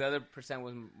the other percent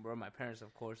were my parents,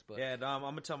 of course. But yeah, no, I'm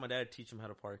gonna tell my dad to teach him how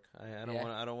to park. I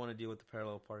don't want to deal with the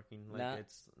parallel parking. Like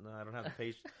I don't have the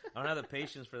patience. I don't have the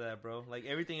patience for that, bro. Like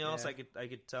everything else, I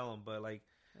could tell him, but like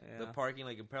the parking,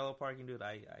 like a parallel parking, dude,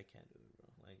 I can't do it, bro.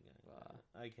 Like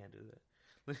I can't do that.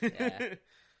 Yeah.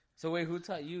 So wait, who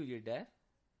taught you? Your dad?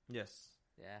 Yes.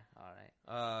 Yeah. All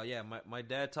right. Yeah. My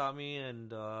dad taught me,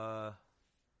 and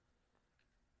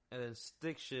then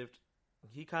stick shift.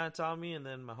 He kind of taught me, and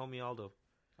then my homie Aldo.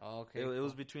 Oh, okay. It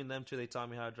was between them two. They taught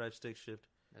me how to drive stick shift.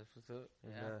 That's what's up.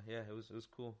 Yeah, it was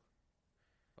cool.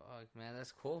 Fuck, man,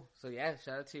 that's cool. So yeah,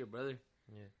 shout out to your brother.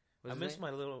 Yeah, I miss my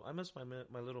little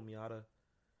Miata.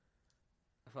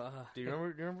 Do you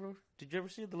remember? Did you ever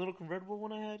see the little convertible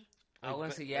one I had? I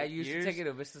want to say, yeah, you used to take it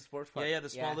to Vista Sports Park. Yeah, the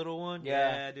small little one.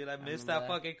 Yeah, dude, I missed that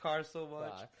fucking car so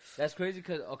much. That's crazy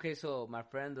because, okay, so my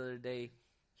friend the other day,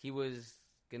 he was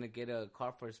gonna get a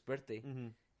car for his birthday,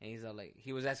 and he's all like,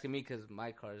 he was asking me because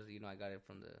my cars, you know, I got it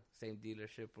from the same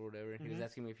dealership or whatever. He was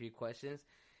asking me a few questions,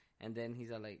 and then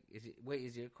he's all like,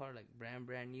 is your car like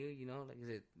brand new? You know, like, is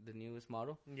it the newest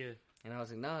model? Yeah. And I was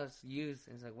like, no, it's used.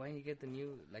 And he's like, why didn't you get the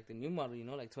new model? You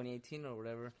know, like 2018 or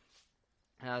whatever.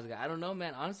 And I was like, I don't know,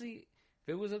 man. Honestly, if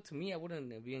it was up to me, I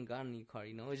wouldn't have even gotten a new car.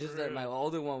 You know, it's just that my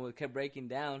older one kept breaking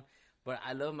down. But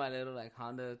I love my little like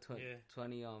Honda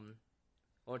 20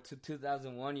 or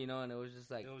 2001, you know, and it was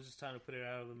just like... It was just time to put it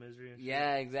out of the misery. And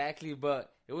yeah, exactly,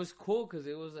 but it was cool because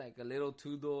it was like a little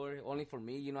 2-door, only for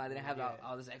me, you know, I didn't have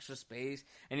all this extra space,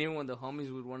 and even when the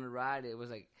homies would want to ride, it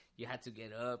was like, you had to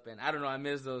get up, and I don't know, I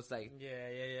miss those, like...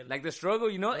 Yeah. Like the struggle,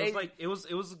 you know? It was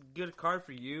a good car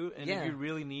for you, and if you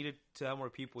really needed to have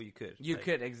more people, you could. You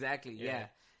could, exactly, yeah.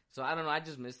 So, I don't know, I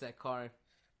just missed that car.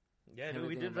 Yeah, dude,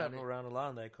 we did drive around a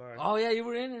lot in that car. Oh, yeah, you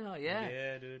were in it, huh? Yeah.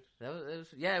 Yeah, dude.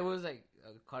 It was like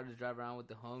a car to drive around with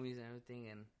the homies and everything,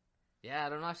 and yeah, I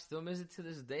don't know, I still miss it to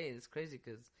this day. It's crazy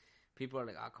because people are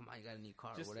like, oh, come on, you got a new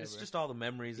car or whatever. It's just all the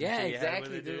memories. Yeah,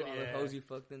 exactly, dude. All the hoes you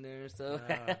fucked in there and stuff.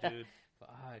 Nah, dude.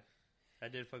 Fuck. I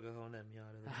did fuck a hoe in that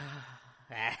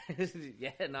Miata.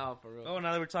 Yeah, no, for real. Oh,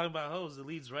 now that we're talking about hoes, it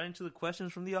leads right into the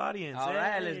questions from the audience. All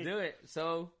right, let's do it.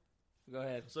 So, go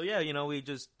ahead. So, yeah, you know,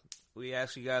 we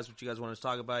asked you guys what you guys want to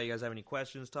talk about. You guys have any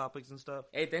questions, topics, and stuff?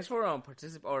 Hey, thanks for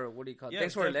participating, or what do you call it?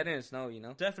 Thanks for letting us know, you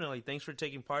know? Definitely. Thanks for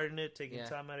taking part in it, taking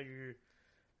time out of your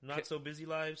not-so-busy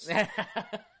lives.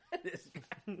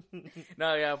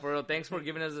 No, yeah, for real. Thanks for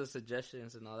giving us the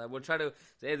suggestions and all that. We'll try to...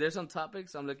 Hey, there's some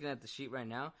topics. I'm looking at the sheet right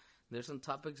now. There's some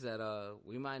topics that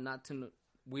we might not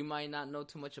know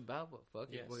too much about, but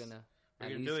fuck it. We're gonna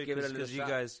do it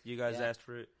because you guys asked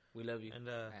for it. We love you.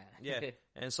 And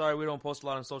and sorry we don't post a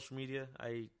lot on social media.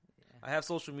 I have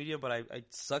social media, but I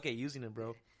suck at using it,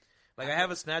 bro. Like I have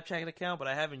a Snapchat account, but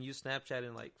I haven't used Snapchat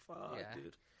in like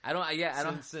dude. I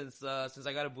don't since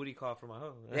I got a booty call from my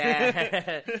hoe.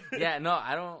 No,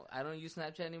 I don't use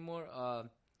Snapchat anymore.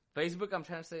 Facebook I'm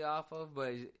trying to stay off of,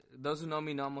 but those who know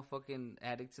me know I'm a fucking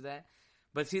addict to that.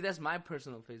 But see, that's my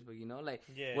personal Facebook, you know, like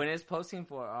when it's posting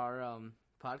for our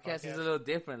podcast is a little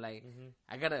different. Like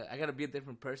I gotta be a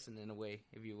different person in a way,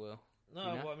 if you will. No,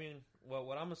 you know? Well, I mean,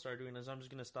 what I'm gonna start doing is I'm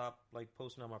just gonna stop like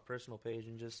posting on my personal page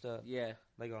and just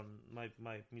like on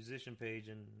my musician page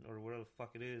or whatever the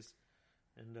fuck it is,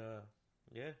 and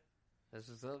that's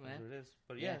what's up, man. That's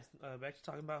what it is. But back to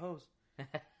talking about hoes.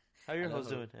 How your hoes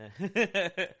doing?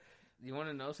 You want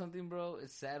to know something, bro?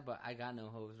 It's sad, but I got no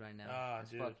hoes right now.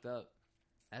 That's fucked up.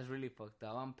 That's really fucked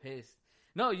up. I'm pissed.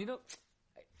 No, you know.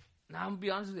 Now, I'm gonna be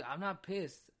honest with you. I'm not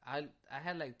pissed. I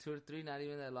had like 2 or 3 not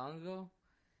even that long ago,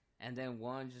 and then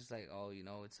one just like, oh, you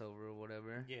know, it's over or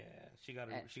whatever. Yeah, she got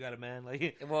a man.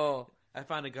 Like, well, I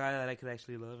found a guy that I could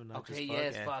actually love and not just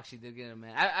fuck. Fuck, she did get a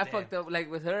man. I fucked up like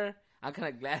with her. I'm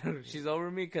kind of glad she's over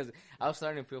me because I was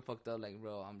starting to feel fucked up. Like,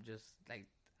 bro, I'm just like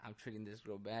I'm treating this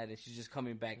girl bad, and she's just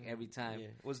coming back every time. Yeah.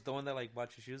 Was it the one that like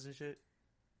bought your shoes and shit?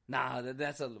 Nah,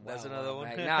 that's another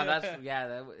one. Nah,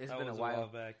 it's been a while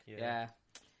back. Yeah.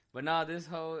 But no, this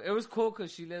whole... It was cool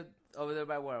because she lived over there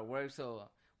by where I work, so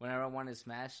whenever I wanted to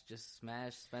smash, just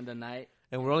smash, spend the night.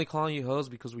 And we're only calling you hoes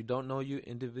because we don't know you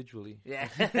individually. Yeah.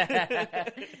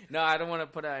 No, I don't want to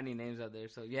put out any names out there.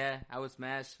 So, yeah, I would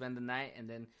smash, spend the night, and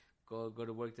then go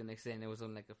to work the next day. And it was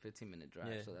only like a 15-minute drive.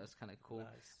 Yeah. So that's kind of cool.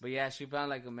 Nice. But, yeah, she found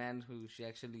like a man who she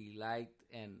actually liked,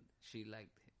 and she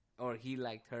liked, or he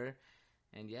liked her.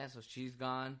 And, yeah, so she's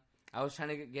gone. I was trying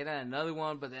to get at another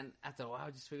one, but then after a while,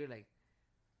 I just figured, like,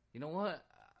 you know what?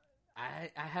 I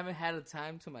haven't had a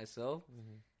time to myself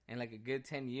in like a good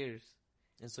 10 years.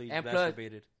 And so you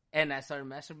masturbated. And I started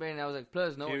masturbating. And I was like,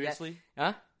 plus, no. Furiously?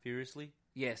 Huh? Furiously?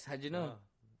 Yes. How'd you know? Oh,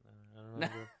 I don't know,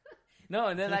 bro. No,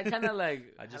 and then I kind of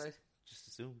like... I just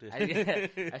assumed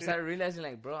it. I started realizing,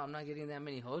 like, bro, I'm not getting that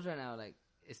many hoes right now. Like,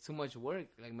 it's too much work.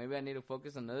 Like, maybe I need to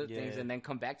focus on other things and then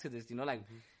come back to this, you know? Like,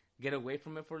 get away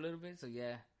from it for a little bit. So,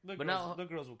 yeah. The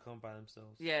girls will come by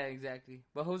themselves. Yeah, exactly.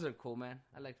 But hoes are cool, man.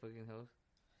 I like fucking hoes.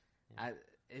 Yeah.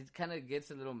 It kind of gets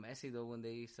a little messy, though, when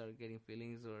they start getting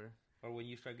feelings or when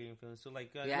you start getting feelings. So,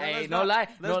 like... Let's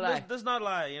not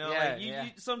lie, you know? Yeah,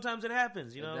 you, sometimes it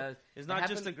happens, you know? It's not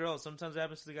just the girls. Sometimes it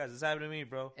happens to the guys. It's happened to me,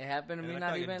 bro. It happened to me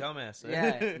not even... dumbass.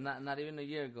 Yeah, not even a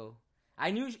year ago.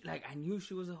 I knew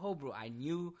she was a hoe, bro. I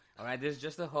knew, all right, this is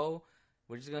just a hoe.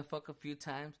 We're just going to fuck a few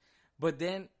times. But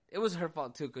then, it was her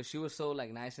fault, too, because she was so,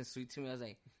 like, nice and sweet to me. I was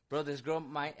like, bro, this girl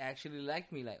might actually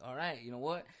like me. Like, all right, you know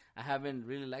what? I haven't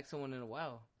really liked someone in a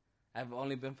while. I've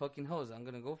only been fucking hoes. I'm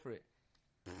going to go for it.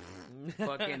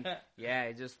 Fucking, yeah,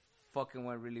 it just fucking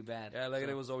went really bad. Yeah, like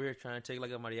it was over here trying to take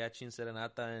like a mariachi and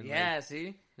serenata. And yeah, like, see?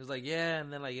 It was like, yeah,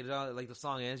 and then like it all, like the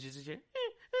song ends, just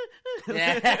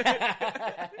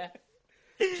yeah.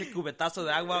 Cubetazo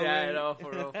de agua, yeah, I know,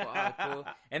 for real. Cool.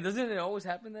 And doesn't it always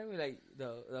happen that way? Like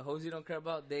the hoes you don't care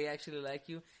about, they actually like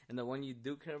you, and the one you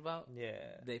do care about,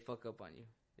 they fuck up on you.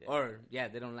 Yeah. Or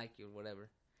they don't like you or whatever.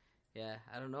 Yeah,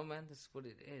 I don't know, man. This is what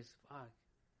it is. Fuck.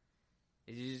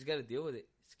 You just gotta deal with it.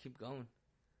 Just keep going.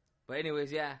 But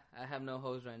anyways, yeah, I have no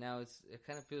hoes right now. It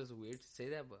kind of feels weird to say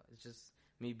that, but it's just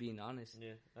me being honest.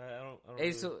 Yeah, I don't hey,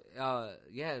 really...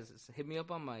 so hit me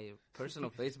up on my personal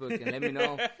Facebook and let me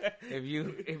know if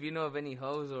you know of any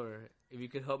hoes or if you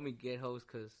could help me get hoes.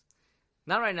 Cause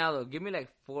not right now though. Give me like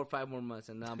 4 or 5 more months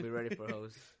and then I'll be ready for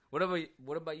hoes. What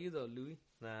about you though, Louis?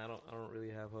 Nah, I don't really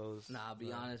have hoes. Nah, I'll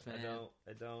be honest, man.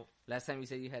 I don't. Last time you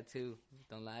said you had 2.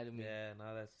 Don't lie to me. Yeah,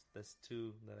 no, that's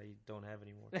 2 that I don't have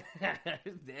anymore.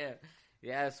 Damn.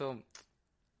 Yeah, so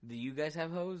do you guys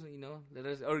have hoes? You know, let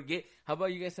us how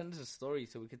about you guys send us a story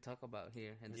so we could talk about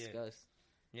here and discuss.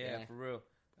 Yeah, for real.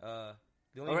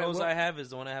 The only hose I have is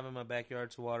the one I have in my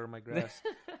backyard to water my grass.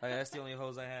 That's the only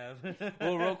hose I have.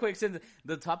 Well, real quick, since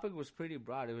the topic was pretty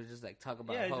broad, it was just like talk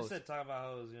about hoes. Yeah, just said talk about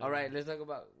hoes. You know? All right, let's talk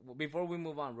about, before we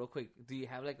move on, real quick, do you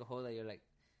have like a hoe that you're like,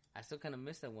 I still kind of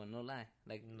miss that one, no lie.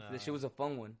 Like, that shit was a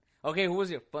fun one. Okay, who was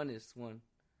your funnest one?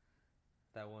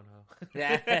 That one hoe.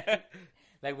 Yeah.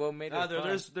 Like, what made it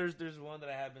fun? There's one that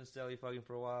I have been steadily fucking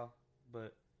for a while,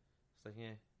 but it's like,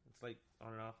 it's like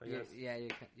on and off, I guess. Yeah,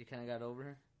 you kind of got over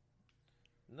her?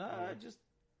 No,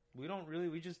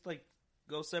 we just like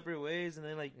go separate ways and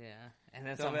then like and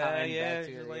then somehow back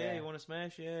just like hey, you want to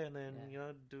smash and then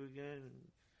do it again and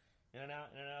in and out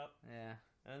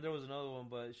and there was another one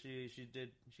but she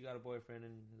got a boyfriend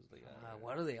and it was like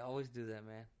why do they always do that,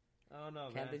 man? I don't know.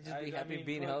 Can't they just be happy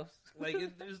being hosts? Like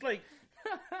it's like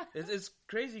it's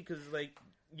crazy because like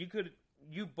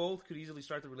you both could easily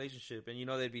start the relationship and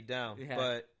they'd be down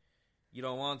but you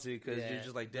don't want to because you're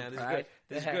just like, damn,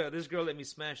 this girl let me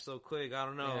smash so quick. I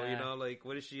don't know, like,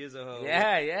 what if she is a hoe?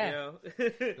 Yeah.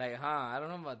 Like, I don't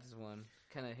know about this one.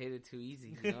 Kind of hit it too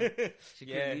easy, She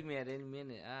could leave me at any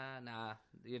minute. Nah,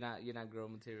 you're not girl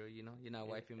material, You're not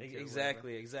wifey material.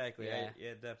 Exactly.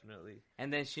 Yeah, definitely.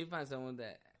 And then she finds someone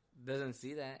that doesn't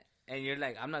see that, and you're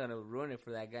like, I'm not gonna ruin it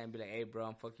for that guy and be like, hey, bro,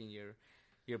 I'm fucking your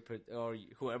or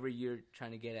whoever you're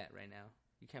trying to get at right now.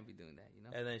 You can't be doing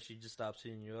that, And then she just stops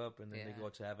hitting you up, and then they go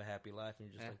to have a happy life, and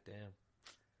you're just like, damn.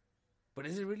 But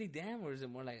is it really damn, or is it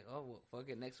more like, oh, well, fuck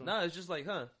it, next one? No, it's just like,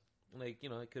 like,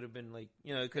 it could have been like,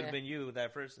 it could have been you with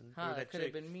that person. It could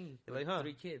have been me. Like,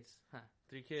 3 kids.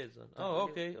 3 kids. Oh,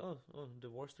 okay. Oh,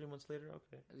 divorced 3 months later?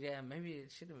 Okay. Yeah, maybe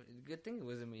it should have been. Good thing it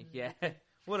wasn't me. Yeah.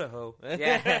 What a hoe.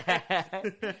 Yeah.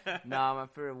 No, my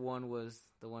favorite one was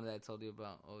the one that I told you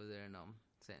about over there in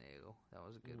San Diego. That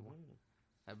was a good one.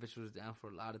 That bitch was down for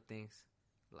a lot of things.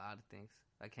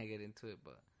 I can't get into it,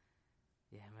 but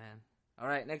yeah, man. All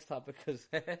right, next topic, because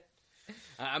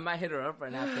I might hit her up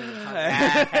right now after the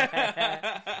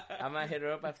podcast. I might hit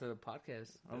her up after the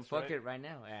podcast. Fuck it right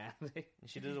now. Yeah.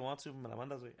 She doesn't want to, me la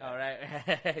mandas, güey. All right.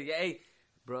 Yeah, hey,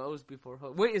 bros before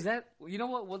hoes. Wait, is that... You know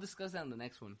what? We'll discuss that in the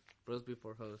next one. Bros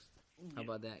before hoes. How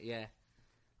about that? Yeah.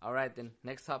 All right, then.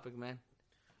 Next topic, man.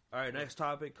 All right, next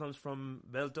topic comes from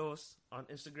Beltos on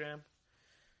Instagram.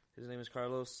 His name is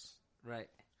Carlos. Right.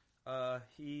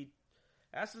 He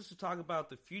asked us to talk about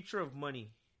the future of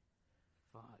money.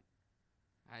 Fuck.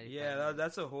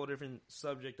 That's a whole different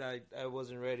subject I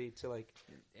wasn't ready to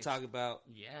talk about.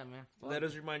 Yeah, man. Fuck. Let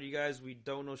us remind you guys, we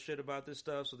don't know shit about this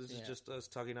stuff, so this is just us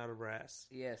talking out of our ass.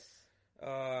 Yes.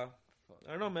 I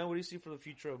don't know, man. What do you see for the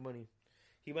future of money?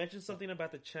 He mentioned something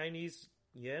about the Chinese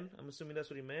yen. I'm assuming that's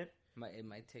what he meant. It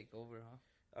might take over,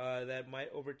 huh? That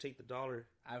might overtake the dollar.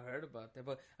 I've heard about that,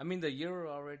 but I mean the euro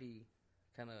already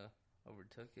kind of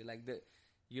overtook it. Like the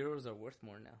euros are worth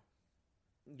more now.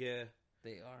 Yeah,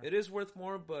 they are. It is worth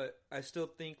more, but I still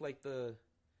think the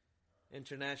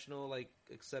international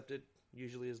accepted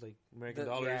usually is American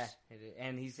dollars. Yeah,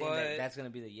 and he's saying that's gonna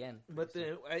be the yen. But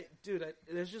then,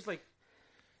 there's just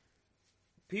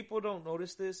people don't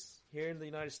notice this here in the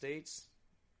United States,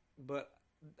 but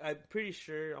I'm pretty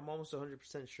sure, I'm almost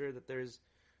 100% sure that there's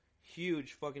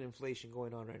huge fucking inflation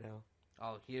going on right now.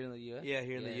 Oh, here in the U.S.? Yeah,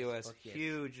 here in the U.S.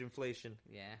 Huge inflation.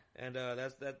 Yeah. And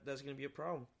that's going to be a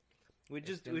problem.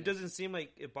 It doesn't seem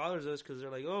like it bothers us because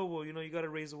they're like, oh, well, you got to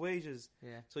raise the wages.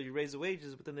 Yeah. So you raise the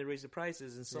wages, but then they raise the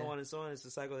prices and so on and so on. It's a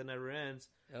cycle that never ends.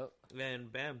 Yep.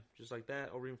 And bam, just like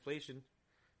that, over inflation.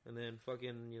 And then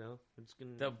fucking, it's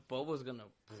going to... The bubble's going to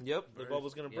Yep, burst. The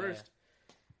bubble's going to burst.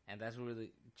 And that's where the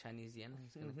Chinese yen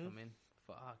is going to come in.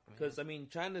 Fuck, man. Because,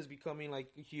 China's becoming, a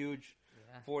huge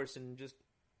force in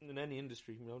any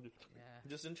industry,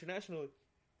 just internationally.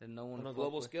 Then no one on a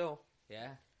global scale. Yeah.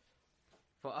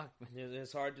 Fuck, man.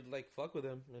 It's hard to, fuck with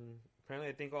them. And apparently,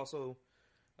 I think also,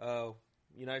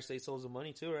 United States holds the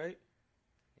money, too, right?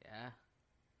 Yeah.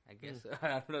 I guess. I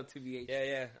don't know, TBH.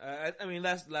 Yeah.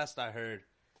 That's the last I heard.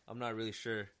 I'm not really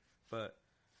sure, but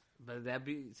that'd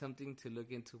be something to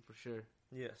look into for sure.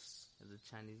 Yes, the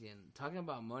Chinese yen. Talking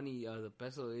about money, the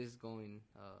peso is going.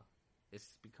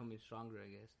 It's becoming stronger,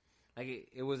 I guess.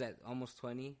 It was at almost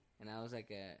 20, and I was I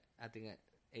think at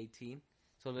 18.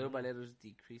 So little by little, it's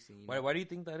decreasing. Why do you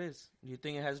think that is? Do you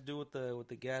think it has to do with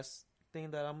the gas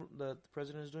thing that the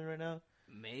president is doing right now?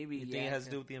 Maybe. You think it has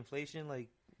to do with the inflation?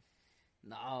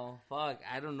 No, fuck.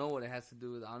 I don't know what it has to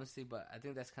do with, honestly, but I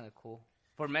think that's kind of cool.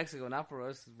 For Mexico, not for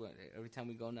us. Every time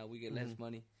we go now, we get less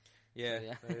money. Yeah,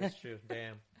 so that is true.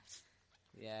 Damn.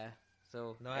 Yeah.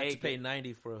 So no, I have to pay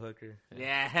 $90 for a hooker.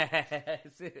 Yeah.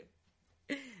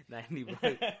 90 bucks.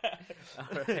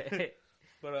 All right.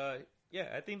 But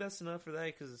I think that's enough for that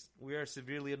because we are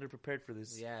severely underprepared for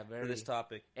this. Yeah, very. For this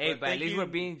topic. Hey, but at least we're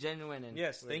being genuine. And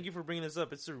yes, thank you for bringing this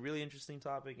up. It's a really interesting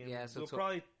topic, and we'll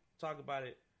probably talk about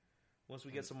it once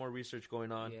we get some more research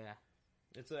going on. Yeah.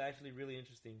 It's actually really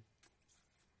interesting.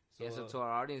 So, so to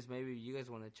our audience, maybe you guys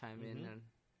want to chime in and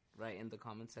write in the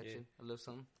comment section a little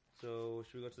something. So,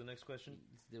 should we go to the next question?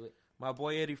 Let's do it. My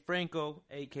boy Eddie Franco,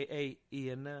 a.k.a.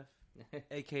 ENF,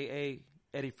 a.k.a.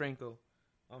 Eddie Franco,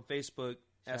 on Facebook,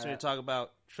 asked me to talk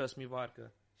about Trust Me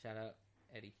Vodka. Shout out,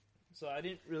 Eddie. So, I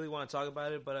didn't really want to talk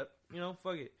about it, but,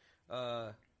 fuck it.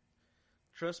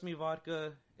 Trust Me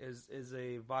Vodka is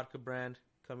a vodka brand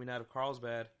coming out of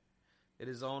Carlsbad. It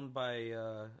is owned by,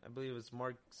 I believe it's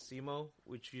Mark Simo,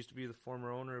 which used to be the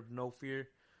former owner of No Fear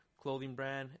clothing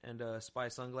brand and Spy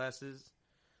Sunglasses,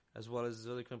 as well as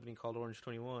this other company called Orange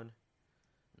 21.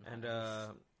 Nice. And,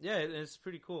 it's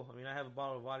pretty cool. I have a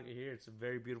bottle of vodka here. It's a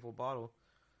very beautiful bottle.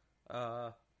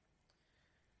 And,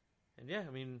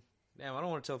 damn, I don't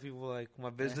want to tell people,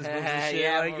 my business moves and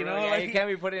shit. You can't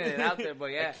be putting it out there, but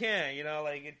yeah. I can't,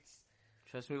 it's...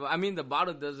 Trust me. The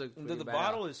bottle does look pretty the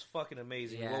bottle is fucking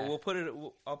amazing. Yeah. We'll put it.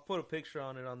 I'll put a picture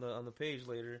on it on the page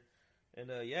later. And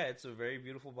it's a very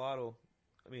beautiful bottle.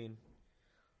 Damn,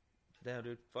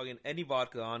 dude, fucking any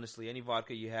vodka. Honestly, any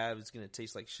vodka you have is gonna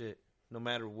taste like shit, no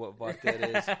matter what vodka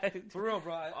it is. For real,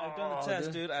 bro. I've done the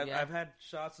test, dude. I've had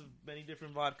shots of many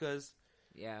different vodkas.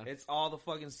 Yeah, it's all the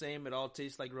fucking same. It all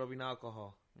tastes like rubbing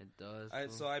alcohol. It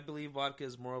does. So I believe vodka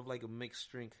is more of a mixed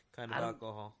drink kind of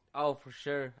alcohol. Oh, for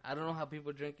sure. I don't know how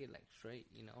people drink it straight,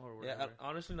 or whatever. Yeah,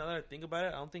 honestly, now that I think about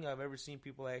it, I don't think I've ever seen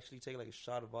people actually take a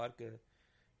shot of vodka,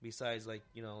 besides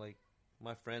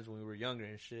my friends when we were younger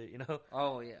and shit.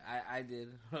 Oh yeah, I did.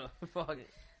 Fuck.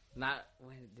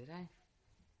 Did I?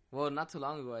 Well, not too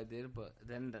long ago I did, but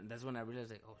then that's when I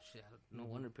realized oh shit, no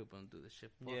wonder people don't do this shit.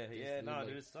 Fuck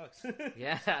dude, it sucks.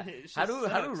 Yeah, how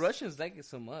do Russians like it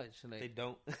so much? They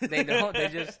don't. They don't. They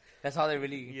just that's all they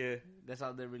really. Yeah, that's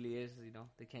all there really is.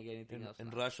 They can't get anything else. In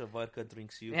Russia, vodka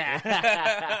drinks you.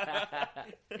 Yeah.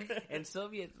 In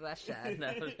Soviet Russia,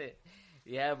 no.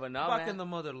 Yeah, but no, back in the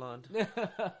motherland.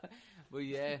 But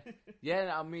yeah,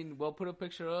 we'll put a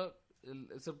picture up.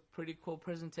 It's a pretty cool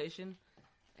presentation,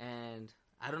 and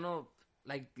I don't know.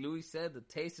 like Louis said, the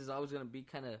taste is always gonna be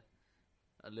kind of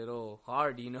a little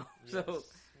hard, you know. Yes. So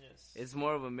it's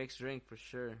more of a mixed drink for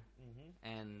sure,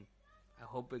 and I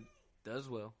hope it does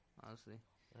well. Honestly,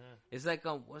 it's like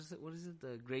what is it?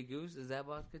 The Grey Goose, is that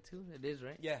vodka too? It is,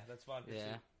 right? Yeah, that's vodka.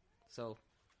 Yeah. Too. So,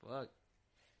 fuck.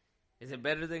 Is it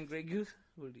better than Grey Goose?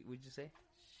 Would you say?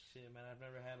 Shit, man, I've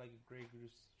never had like a Grey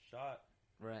Goose shot.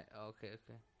 Right. Oh, okay.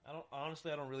 I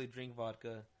don't really drink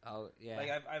vodka. Oh, yeah.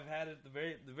 Like I've had it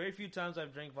the very few times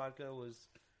I've drank vodka was,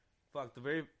 the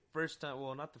very first time.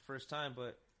 Well, not the first time,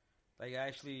 but like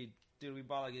actually, dude, we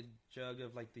bought like a jug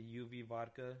of like the UV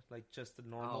vodka, like just the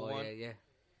normal one. Oh, yeah.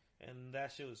 And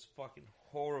that shit was fucking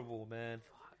horrible, man.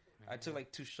 Fuck, man. I took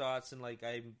like 2 shots and like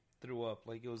I threw up.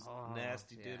 Like it was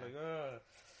nasty, dude. Like,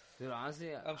 dude,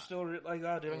 honestly, I'm still like,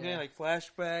 dude, I'm getting like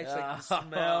flashbacks, like the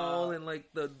smell and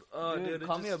like the, dude,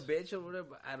 call me a bitch or whatever.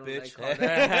 But I don't like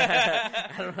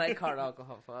I don't like hard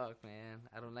alcohol. Fuck, man,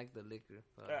 I don't like the liquor.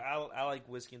 I like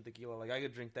whiskey and tequila. Like I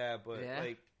could drink that, but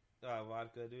like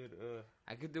vodka, dude.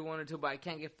 I could do 1 or 2, but I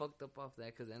can't get fucked up off that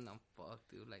because then I'm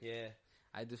fucked, dude. Like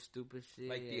I do stupid shit.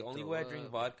 Like the only way I drink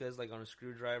vodka is like on a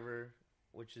screwdriver,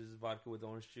 which is vodka with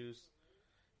orange juice.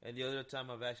 And the other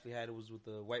time I've actually had it was with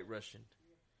the White Russian.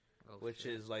 Which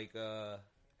is like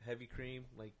heavy cream,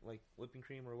 like whipping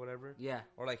cream or whatever. Yeah.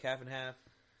 Or like half and half,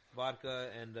 vodka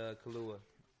and Kahlua.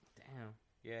 Damn.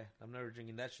 Yeah, I'm never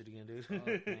drinking that shit again, dude. Oh,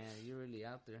 man, you're really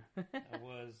out there. I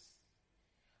was.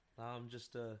 Now I'm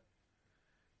just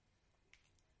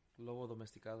lobo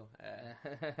domesticado.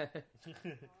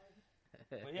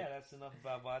 But yeah, that's enough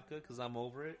about vodka because I'm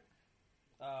over it.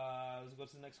 Let's go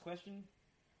to the next question.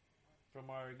 From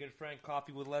our good friend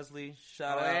Coffee with Leslie.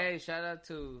 Shout out. Hey, shout out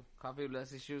to Coffee with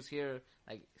Leslie. She was here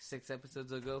like 6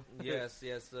 episodes ago. yes,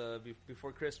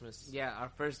 before Christmas. Yeah, our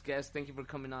first guest. Thank you for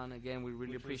coming on again. We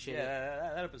really appreciate it.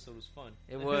 Yeah, that episode was fun.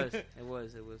 It was pretty fun.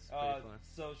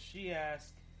 So she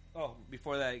asked,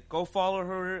 before that, go follow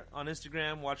her on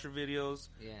Instagram, watch her videos,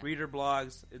 read her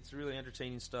blogs. It's really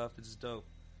entertaining stuff. It's dope.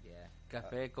 Yeah.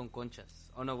 Café con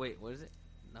conchas. Oh, no, wait, what is it?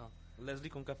 No. Leslie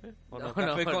con café? Oh, no,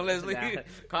 Café con Leslie. Nah.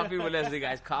 Coffee with Leslie,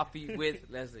 guys. Coffee with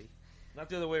Leslie. Not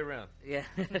the other way around. Yeah.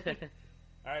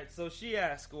 All right, so she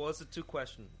asked, it's a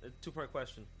two-part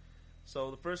question. So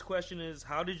the first question is,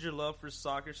 how did your love for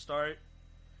soccer start?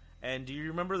 And do you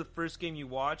remember the first game you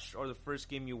watched or the first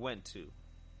game you went to?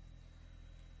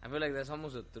 I feel like that's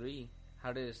almost a 3.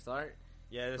 How did it start?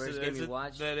 Yeah, first game you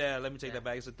watched? Yeah, let me take that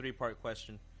back. It's a 3-part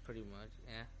question. Pretty much,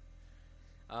 yeah.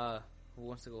 Who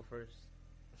wants to go first?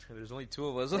 There's only 2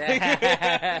 of us. Damn,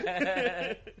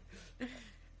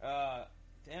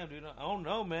 dude, I don't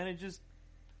know, man. It just,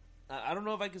 I don't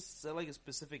know if I could say like a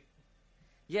specific.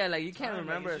 Yeah, like you can't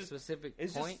remember a specific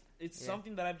point. It's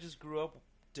something that I've just grew up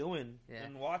doing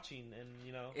and watching, and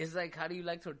you know. It's like, how do you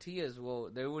like tortillas? Well,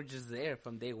 they were just there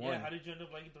from day one. Yeah, how did you end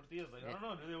up liking tortillas? Like, I don't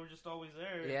know, dude, they were just always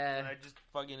there. Yeah, and I just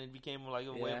it became like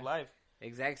a way of life.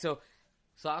 Exactly. So.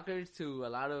 Soccer to a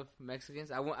lot of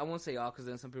Mexicans. I won't say all because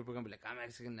then some people are going to be like, I'm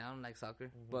Mexican, I don't like soccer.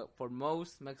 Mm-hmm. But for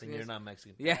most Mexicans... Then you're not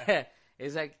Mexican. Yeah.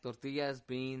 It's like tortillas,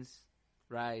 beans,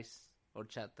 rice,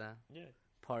 horchata,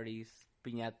 parties,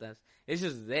 piñatas. It's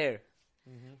just there.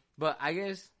 Mm-hmm. But I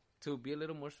guess to be a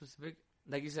little more specific,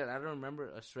 like you said, I don't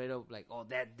remember a straight up like,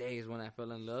 that day is when I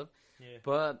fell in love. Yeah.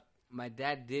 But my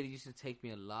dad used to take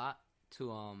me a lot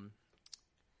to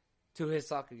his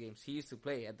soccer games. He used to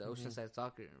play at the Oceanside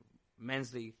Soccer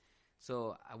men's league.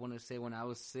 So I want to say when I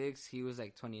was 6, he was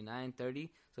like 29,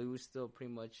 30. So he was still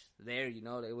pretty much there, you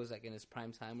know. It was like in his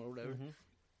prime time or whatever. Mm-hmm.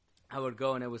 I would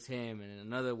go and it was him and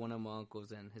another one of my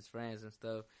uncles and his friends and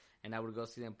stuff. And I would go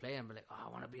see them play and be like, I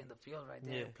want to be in the field right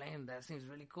there playing. That seems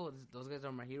really cool. Those guys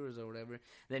are my heroes or whatever.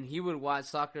 Then he would watch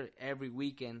soccer every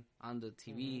weekend on the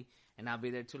TV. Mm-hmm. And I'll be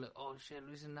there too, like, shit,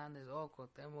 Luis Hernandez,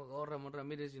 Cuauhtemoc, Ramon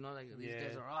Ramirez, you know, like, these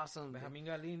guys are awesome. Benjamin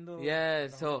Galindo. Yeah,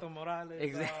 so,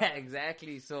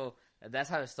 exactly. So, that's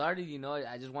how it started, you know.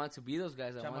 I just wanted to be those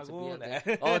guys. I wanted to be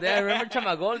out there. I remember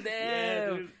Chamagol?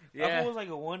 Damn. Yeah. It was like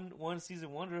a one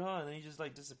season wonder, huh? And then he just,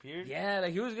 like, disappeared. Yeah,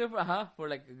 like, he was good for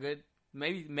like, a good,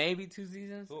 maybe 2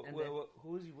 seasons. Who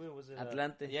was he with? Was it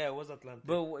Atlante? Yeah, it was Atlante.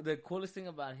 But the coolest thing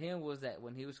about him was that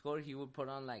when he would score, he would put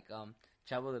on, like,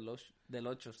 Chavo del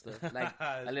Ocho stuff, like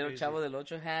a little crazy. Chavo del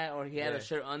Ocho hat, or he had a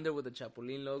shirt under with the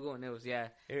Chapulín logo, and it was It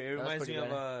reminds me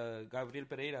of Gabriel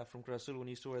Pereira from Cruz Azul when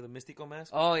he used to wear the Mystico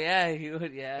mask. Oh yeah, he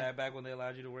would. Yeah, back when they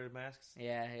allowed you to wear masks.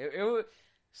 Yeah,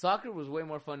 soccer was way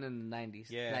more fun in the 90s.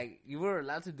 Yeah, like you were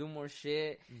allowed to do more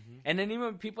shit, and then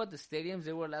even people at the stadiums,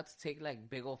 they were allowed to take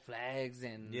like big old flags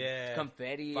and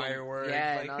confetti, fireworks,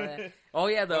 and all that. Oh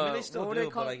yeah, they still do,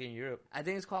 but like in Europe, I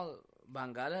think it's called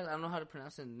Bangala. I don't know how to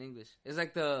pronounce it in English. It's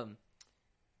like the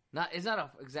It's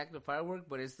not exactly a firework,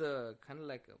 but it's the kind of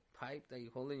like a pipe that you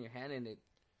hold in your hand and it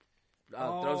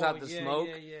throws out the smoke.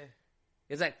 Yeah.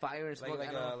 It's like fire and smoke.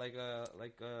 Like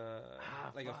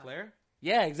a flare.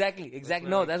 Yeah, exactly.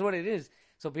 No, that's what it is.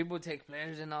 So people would take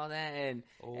flares and all that, and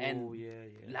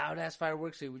loud ass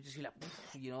fireworks. So you would just hear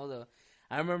like,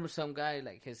 I remember some guy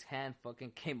like his hand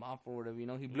fucking came off or whatever.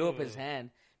 He blew up his hand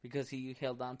because he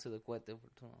held on to the cohete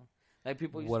for too long. Like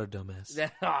people. What a dumbass!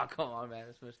 Oh, come on, man,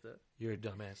 that's messed up. You're a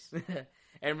dumbass.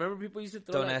 And remember, people used to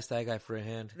throw. Don't ask that guy for a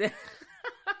hand. He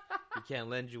can't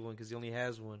lend you one because he only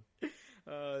has one.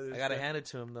 I gotta hand it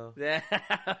to him though. Yeah,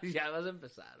 wasn't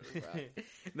pesado, bro.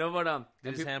 No, but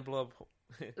did his hand blow up?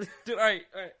 Dude, all right.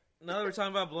 Now that we're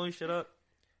talking about blowing shit up,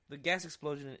 the gas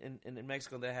explosion in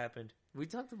Mexico that happened. We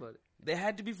talked about it. They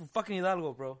had to be from fucking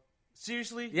Hidalgo, bro.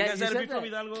 Seriously? Yeah, you guys had to be from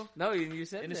Hidalgo? No, you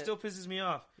said and that. It still pisses me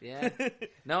off. Yeah.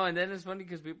 No, and then it's funny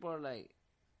because people are like,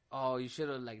 "Oh, you should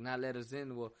have like not let us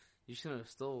in." Well, you shouldn't have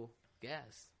stole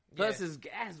gas. Plus, it's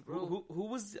gas, bro. Who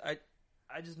was?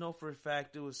 I just know for a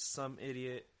fact it was some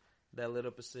idiot that lit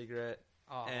up a cigarette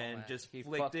and just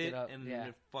flicked it and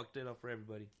it fucked it up for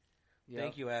everybody. Yep.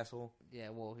 Thank you, asshole. Yeah,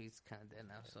 well, he's kind of dead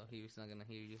now, so he's not gonna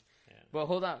hear you. Yeah. But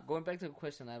hold on, going back to the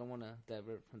question, I don't want to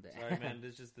divert from that. Sorry, man.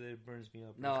 It burns me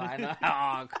up. No, I know.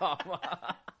 Oh, come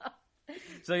on.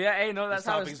 So yeah, hey, no, that's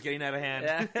this topic's getting out of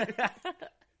hand. Yeah.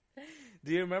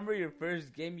 Do you remember your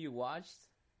first game you watched?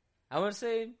 I would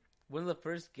say one of the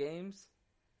first games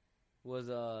was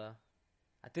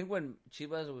I think when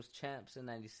Chivas was champs in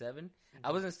 '97. Mm-hmm.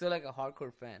 I wasn't still like a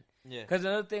hardcore fan. Yeah. Because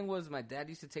another thing was my dad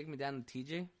used to take me down to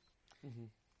TJ. Mm-hmm.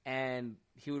 And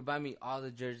he would buy me all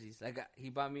the jerseys. Like, he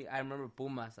bought me, I remember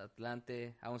Pumas,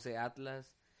 Atlante, I won't say Atlas.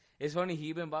 It's funny, he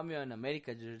even bought me an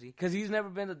America jersey. Because he's never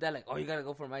been to that, like, oh, you got to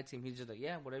go for my team. He's just like,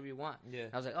 yeah, whatever you want. Yeah.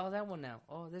 I was like, oh, that one now.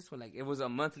 Oh, this one. Like, it was a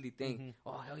monthly thing. Mm-hmm.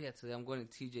 Oh, hell yeah, today I'm going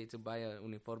to TJ to buy a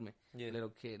uniforme. Yeah.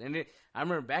 Little kid. And I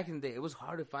remember back in the day, it was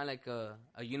hard to find, like, a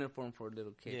uniform for a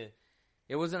little kid. Yeah.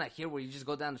 It wasn't like here where you just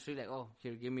go down the street like, oh,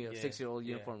 here, give me a 6-year-old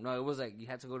uniform. No, it was like you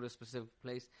had to go to a specific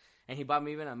place. And he bought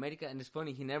me even America. And it's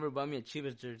funny, he never bought me a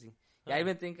Chivas jersey. Yeah, I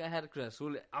even think I had a Cruz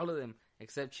Azul, all of them,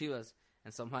 except Chivas.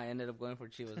 And somehow I ended up going for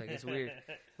Chivas. Like, it's weird.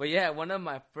 But yeah, one of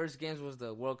my first games was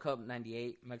the World Cup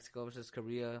 '98, Mexico versus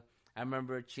Korea. I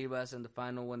remember Chivas in the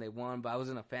final when they won, but I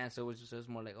wasn't a fan, so it was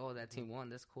more like, oh, that team won.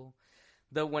 That's cool.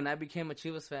 When I became a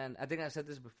Chivas fan, I think I said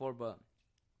this before, but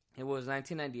it was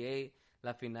 1998.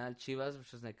 La Final, Chivas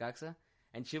versus Necaxa,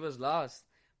 and Chivas lost.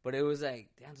 But it was like,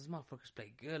 damn, these motherfuckers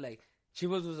play good. Like,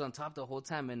 Chivas was on top the whole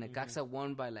time, and Necaxa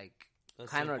won by, like, a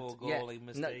simple goal, like,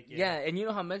 mistake. And you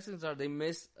know how Mexicans are. They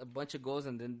miss a bunch of goals,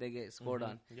 and then they get scored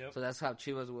on. Yep. So that's how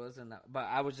Chivas was. But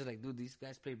I was just like, dude, these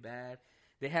guys play bad.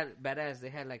 They had badass. They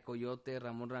had, like, Coyote,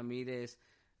 Ramon Ramirez,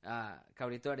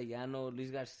 Cabrito Arellano,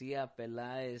 Luis Garcia,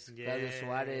 Peláez, Claudio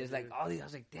Suarez. Like, all these. I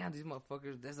was like, damn, these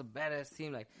motherfuckers, that's a badass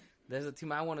team. Like, there's a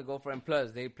team I want to go for, and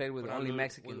plus, they played with only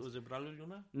Mexicans. Was it Braulio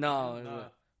Luna? No.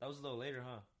 That was a little later,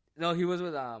 huh? No, he was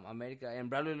with America, and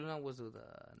Braulio Luna was with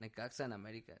Necaxa and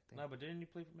America, I think. No, but didn't he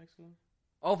play for Mexico?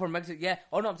 Oh, for Mexico, yeah.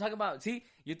 Oh, no, I'm talking about, see,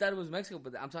 you thought it was Mexico,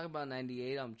 but I'm talking about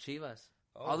 98, Chivas.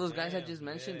 Oh, all those guys I just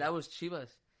mentioned, that was Chivas.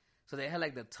 So they had,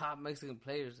 like, the top Mexican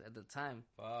players at the time.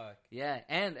 Fuck. Yeah,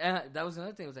 and that was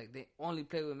another thing. It was like, they only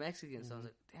play with Mexicans. Mm-hmm. So I was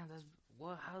like,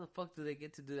 damn, how the fuck do they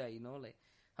get to do that, you know? Like,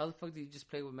 how the fuck do you just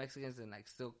play with Mexicans and, like,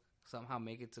 still somehow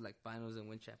make it to, like, finals and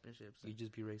win championships? You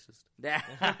just be racist. Yeah.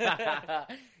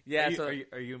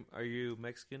 Are you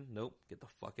Mexican? Nope. Get the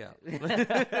fuck out.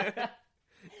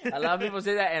 A lot of people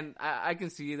say that, and I can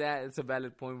see that. It's a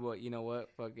valid point, but you know what?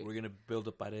 Fuck it. We're going to build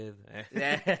a pared.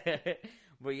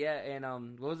 But yeah,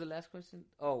 and what was the last question?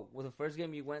 Oh, well, the first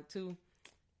game you went to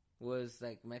was,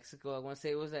 like, Mexico. I want to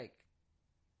say it was, like,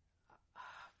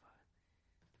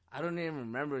 I don't even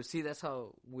remember. See, that's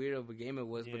how weird of a game it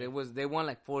was. Yeah. But they won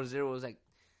like 4-0. It was like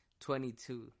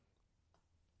 22.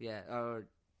 Yeah, or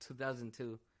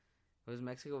 2002. It was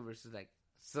Mexico versus like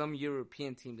some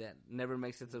European team that never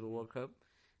makes it to the World Cup.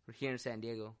 We're here in San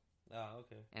Diego. Oh,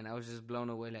 okay. And I was just blown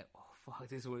away like, oh, fuck,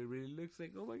 this is what it really looks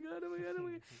like. Oh, my God, oh, my God, oh,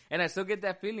 my God. And I still get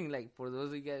that feeling. Like, for those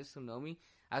of you guys who know me,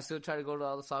 I still try to go to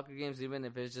all the soccer games, even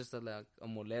if it's just a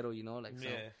molero, you know? Like,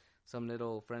 some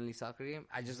little friendly soccer game.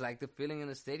 I just like the feeling in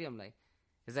the stadium. Like,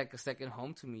 it's like a second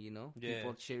home to me, you know? Yeah.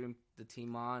 People cheering the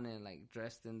team on and, like,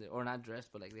 dressed in or not dressed,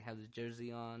 but, like, they have the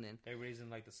jersey on. And everybody's in,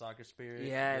 like, the soccer spirit.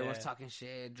 Yeah, everyone's talking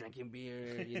shit, drinking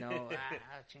beer, you know?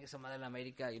 Chingue su madre la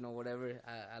America, you know, whatever.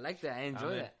 I like that. I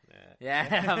enjoy that.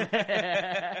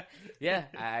 Yeah. Yeah,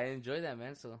 I enjoy that,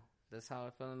 man. So that's how I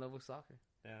fell in love with soccer.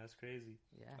 Yeah, that's crazy.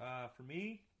 Yeah. For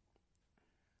me,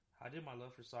 how did my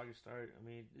love for soccer start? I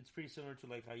mean, it's pretty similar to,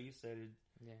 like, how you said it.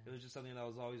 Yeah. It was just something that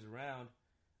was always around.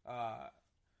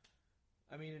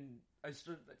 I mean,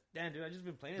 damn, dude, I just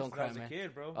been playing since I was a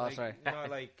kid, bro. Oh, sorry.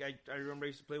 Like I remember I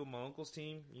used to play with my uncle's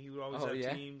team. He would always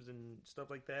have teams and stuff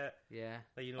like that. Yeah.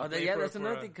 Like, you know, that's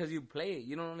another thing, because you play it.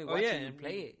 You don't only watch it, you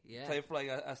play it. Yeah. Play for like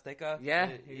Azteca. Yeah.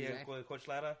 Exactly. Coach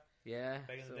Lara. Yeah.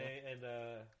 Back in the day, and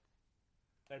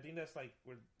I think that's like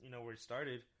where it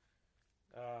started.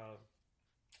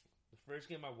 The first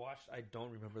game I watched, I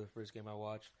don't remember the first game I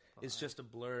watched. It's just a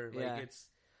blur. Like it's.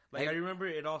 Like, I remember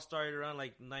it all started around,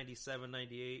 like, 97,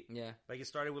 98. Yeah. Like, it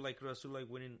started with, like, Cruz Azul, like,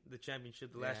 winning the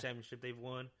championship, the last championship they've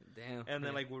won. Damn. And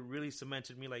then, like, what really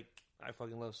cemented me, like, I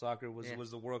fucking love soccer was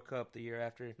the World Cup the year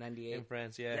after. 98. In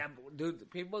France, yeah. Yeah,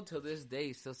 dude, people to this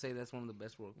day still say that's one of the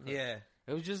best World Cups. Yeah.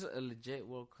 It was just a legit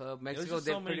World Cup. Mexico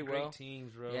did pretty well. Great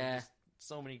teams, bro. Yeah. Just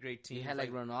so many great teams. You had,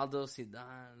 like Ronaldo,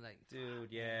 Zidane, like...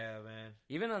 Dude, yeah, man.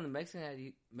 Even on the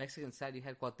Mexican side, you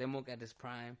had Cuauhtemoc at his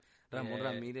prime. Ramon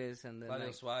Ramirez and then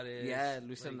Claudio Suarez. Yeah,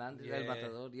 Luis Hernandez, El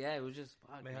Matador. Yeah, it was just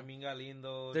fuck. Benjamin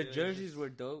Galindo. The jerseys were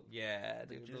dope. Yeah,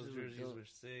 those jerseys were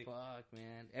sick. Fuck,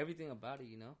 man. Everything about it,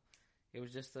 you know? It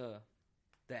was just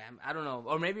damn, I don't know.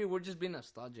 Or maybe we're just being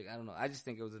nostalgic. I don't know. I just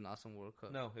think it was an awesome World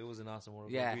Cup. No, it was an awesome World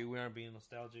Cup. Yeah. We aren't being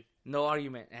nostalgic. No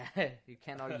argument. You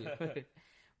can't argue.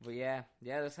 But yeah,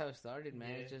 that's how it started, man.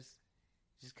 Yeah. It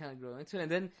just kind of grew into it. And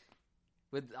then,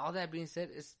 with all that being said,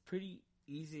 it's pretty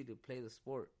easy to play the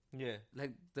sport. Yeah.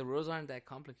 Like, the rules aren't that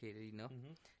complicated, you know?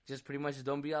 Mm-hmm. Just pretty much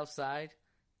don't be outside,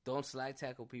 don't slide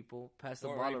tackle people, pass the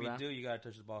ball around. Or if you do, you gotta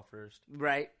touch the ball first.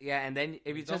 Right, yeah, and then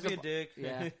if you touch don't be a dick.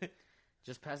 Yeah.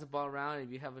 Just pass the ball around.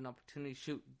 If you have an opportunity,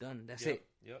 shoot. Done. That's it.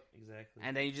 Yep, exactly.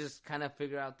 And then you just kind of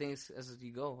figure out things as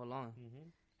you go along. Mm-hmm.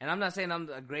 And I'm not saying I'm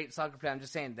a great soccer player. I'm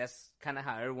just saying that's kind of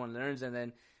how everyone learns. And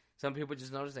then some people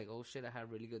just notice, like, oh, shit, I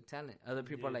have really good talent. Other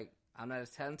people are like, I'm not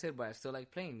as talented, but I still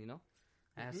like playing, you know?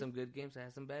 I had some good games. I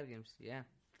had some bad games. Yeah.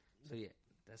 So, yeah,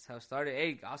 that's how it started.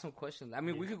 Hey, awesome questions. I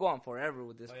mean, we could go on forever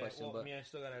with this question. Well, but I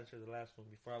still got to answer the last one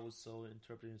before I was so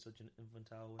interpreted in such an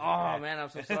infantile way. Oh, man, I'm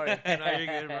so sorry. No, you're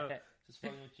good, bro. Just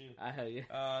fucking with you. I heard you.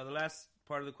 The last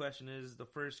part of the question is the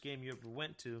first game you ever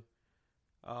went to.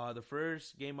 The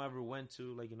first game I ever went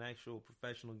to, like an actual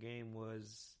professional game,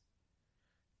 was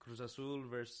Cruz Azul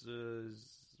versus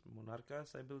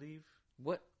Monarcas, I believe.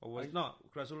 What? No,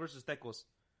 Cruz Azul versus Tecos.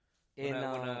 When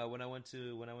I went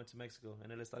to Mexico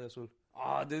in El Estadio Azul.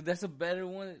 Oh, dude, that's a better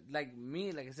one. Like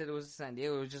me, like I said, it was San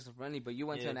Diego. It was just friendly, but you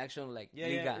went to an actual Liga.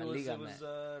 It was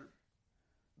man.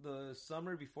 The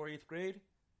summer before 8th grade.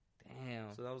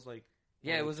 Damn. So that was like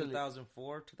it was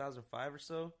 2004, 2005 or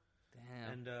so.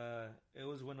 Damn. And it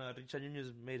was when Richard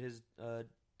Nunez made his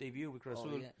debut with Cruz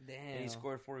Azul. Yeah. Damn. And he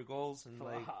scored 4 goals and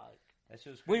like. That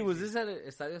shit was crazy. Wait, was this at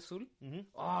Estadio Azul? Mm-hmm.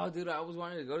 Oh, dude, I always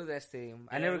wanted to go to that stadium.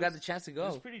 I never got the chance to go.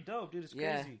 It's pretty dope, dude. It's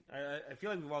crazy. I feel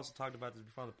like we've also talked about this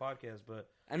before on the podcast, but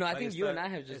I know. I think you and I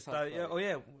have just talked about it. Oh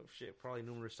yeah, shit, probably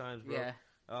numerous times, bro. Yeah.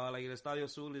 Like El Estadio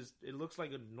Azul it looks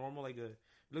like a normal it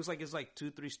looks like it's like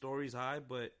 2-3 stories high,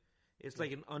 but it's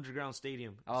like an underground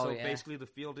stadium. Oh, so basically the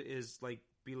field is like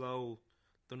below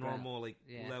the normal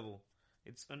level.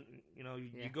 It's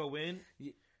you go in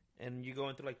and you go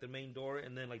into like the main door,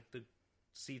 and then like the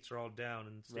seats are all down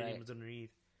and the stadium is underneath.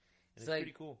 And it's like,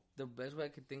 pretty cool. The best way I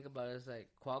could think about it is like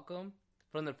Qualcomm.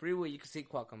 From the freeway, you can see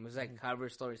Qualcomm. It's like however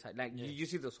stories high. Like you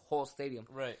see this whole stadium.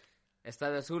 Right.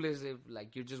 Estadio Azul is if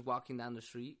like you're just walking down the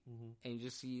street and you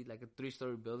just see like a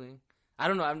 3-story building. I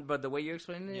don't know, but the way you're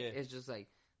explaining it, it's just like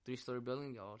 3-story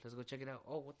building. Yo, let's go check it out.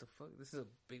 Oh, what the fuck? This is a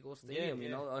big old stadium, you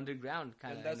know, underground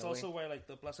kind of. And that's also why like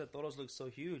the Plaza de Toros looks so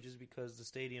huge, is because the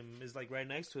stadium is like right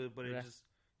next to it, but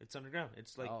it's underground.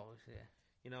 It's like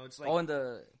it's like and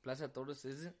the Plaza de Toros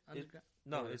isn't underground.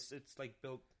 No, it's like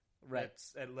built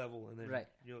at level, and then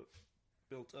you're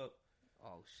built up.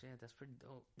 Oh shit, that's pretty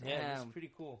dope. Yeah, it's pretty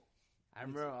cool. I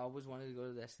remember I always wanted to go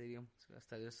to that stadium,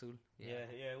 Estadio Azul. Yeah,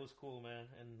 it was cool, man.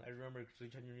 And I remember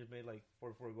Richard Nunez made like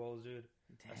 4 goals, dude.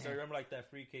 Damn. I still remember like that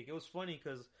free kick. It was funny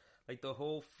because like the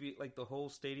whole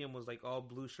stadium was like all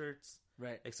blue shirts,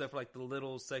 right? Except for like the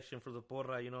little section for the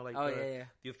porra, you know, like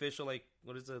the official, like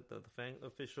what is it, the fan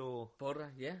official porra?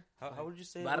 Yeah. How would you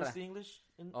say barra. What's the English?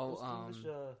 English,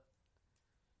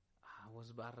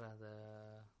 what's barra?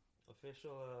 The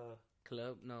official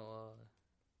club? No.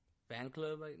 Fan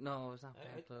club? No, it's not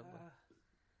fan club.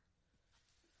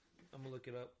 I'm gonna look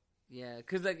it up. Yeah,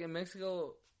 because like in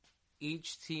Mexico,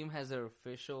 each team has their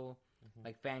official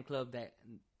like fan club that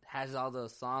has all the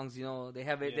songs. You know, they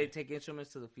have it. They take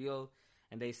instruments to the field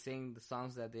and they sing the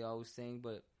songs that they always sing.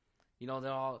 But you know,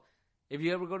 they're all. If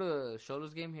you ever go to a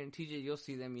Xolos game here in TJ, you'll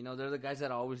see them. You know, they're the guys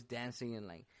that are always dancing and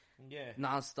like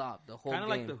nonstop the whole game. Kind of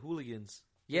like the hooligans.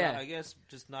 Yeah, I guess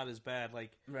just not as bad.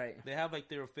 Like they have like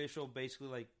their official basically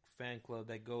like fan club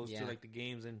that goes to like the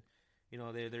games and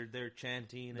they're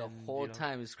chanting the and whole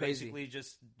time. It's crazy. Basically,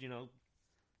 just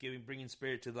bringing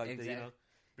spirit to like the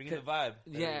bringing the vibe.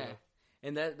 Yeah.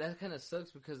 And that kind of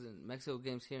sucks because in Mexico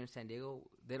games here in San Diego,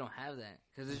 they don't have that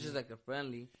because it's just like a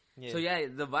friendly. Yeah. So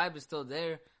the vibe is still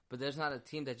there, but there's not a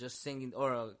team that's just singing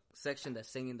or a section that's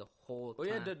singing the whole time.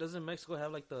 Yeah, doesn't Mexico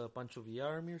have like the Pancho Villa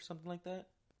Army or something like that?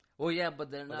 Well, yeah,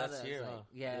 but they're not. That's here, huh?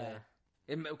 Yeah.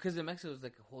 Because in Mexico it's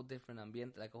like a whole different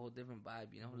ambiente, like a whole different vibe,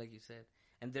 like you said.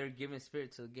 And they're giving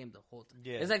spirit to the game the whole time.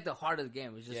 Yeah. It's like the heart of the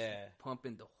game. It's just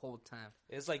pumping the whole time.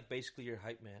 It's like basically your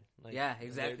hype man. Like, yeah,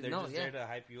 exactly. They're just there to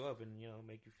hype you up and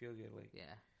make you feel good. Like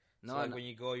No, so like when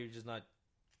you go, you're just not,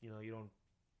 you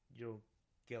don't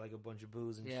get like a bunch of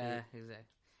booze and shit. Yeah, exactly.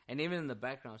 And even in the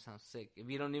background, it sounds sick. If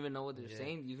you don't even know what they're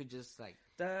saying, you could just like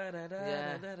da da da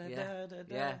da da da da.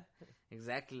 Yeah,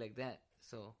 exactly like that.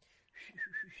 So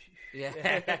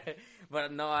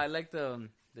but no, I like the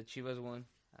Chivas one.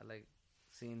 I like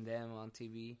seeing them on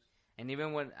TV, and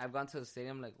even when I've gone to the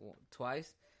stadium like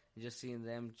twice, just seeing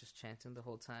them just chanting the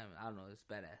whole time. I don't know, it's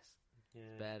badass. Yeah.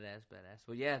 Badass.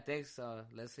 But yeah, thanks,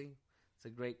 Leslie. It's a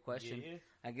great question. Yeah.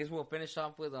 I guess we'll finish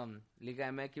off with Liga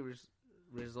MX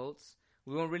results.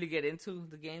 We won't really get into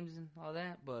the games and all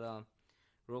that, but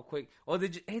real quick. Oh,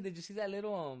 did you see that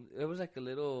little? It was like a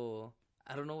little.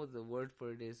 I don't know what the word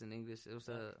for it is in English. It was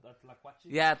a tlacuache.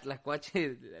 Yeah,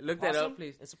 tlacuache. Look that up,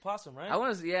 please. It's a possum, right?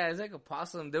 It's like a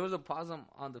possum. There was a possum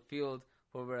on the field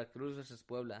for Veracruz versus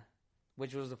Puebla,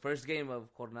 which was the first game of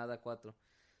Jornada 4.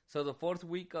 So the fourth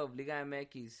week of Liga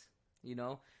MX,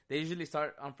 they usually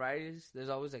start on Fridays. There's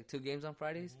always like 2 games on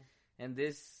Fridays. Mm-hmm. And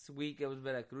this week it was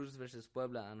Veracruz versus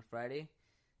Puebla on Friday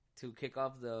to kick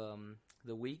off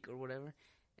the week or whatever.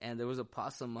 And there was a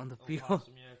possum on the field.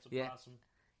 Possum, yeah, it's a possum.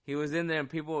 He was in there and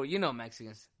people,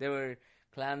 Mexicans, they were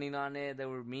clowning on it. There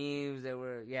were memes.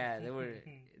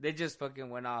 They just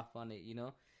fucking went off on it,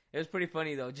 It was pretty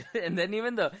funny though. And then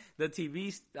even the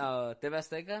TV, TV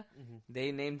Azteca,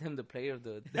 they named him the player of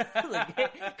the game.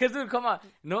 Because dude, come on,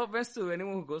 no offense to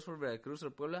anyone who goes for Veracruz or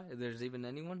Puebla, if there's even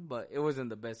anyone, but it wasn't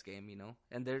the best game,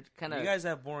 And they're kind of. You guys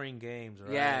have boring games,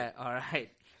 right? Yeah, all right.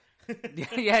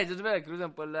 Yeah, just Veracruz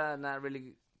and Puebla, not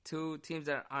really 2 teams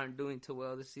that aren't doing too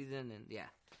well this season, and yeah.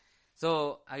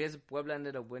 So I guess Puebla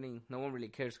ended up winning. No one really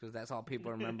cares because that's all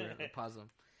people remember. The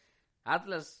possum.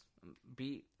 Atlas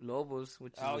beat Lobos,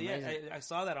 which is amazing. I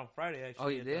saw that on Friday actually. Oh,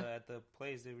 you did? At the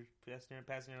place they were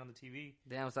passing it on the TV.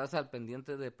 Damn, estás al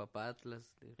pendiente de Papá Atlas.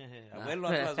 Abuelo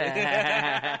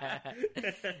Atlas.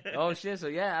 Oh shit! So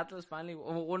yeah, Atlas finally.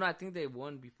 Well, no, I think they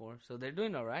won before, so they're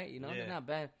doing all right. They're not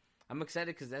bad. I'm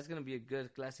excited because that's gonna be a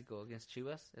good clásico against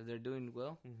Chivas if they're doing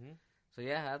well. Mm-hmm. So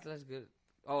yeah, Atlas good.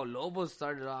 Oh, Lobos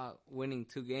started out winning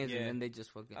 2 games and then they just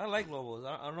fucking. I like Lobos.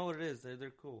 I don't know what it is. They're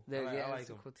cool. I like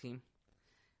them. A cool team.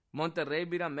 Monterrey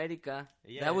beat America.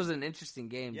 Yeah. That was an interesting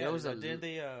game. Yeah, didn't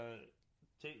they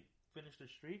finish the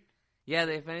streak? Yeah,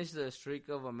 they finished the streak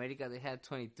of America. They had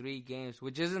 23 games,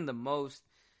 which isn't the most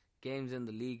games in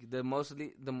the league. The most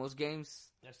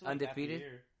games undefeated.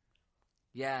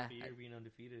 Yeah, half a year being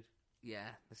undefeated. Yeah,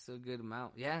 that's still a good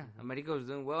amount. Yeah, America was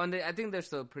doing well, and I think they're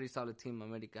still a pretty solid team,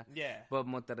 America. Yeah. But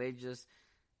Monterrey just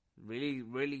really,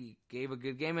 really gave a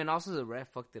good game, and also the ref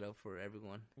fucked it up for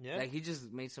everyone. Yeah. Like, he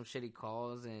just made some shitty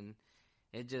calls, and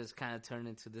it just kind of turned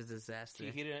into this disaster.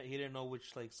 He didn't know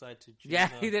which side to choose. Yeah,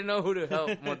 he didn't know who to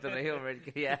help, Monterrey or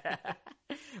America. Yeah.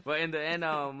 But in the end,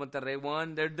 Monterrey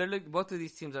won. Both of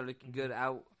these teams are looking good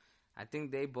out. I think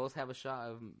they both have a shot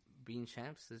of being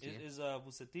champs this year. Is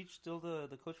Vucetich still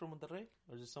the coach from Monterrey,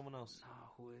 or is it someone else? No,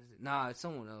 who is it? No, it's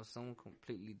someone else. Someone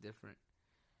completely different.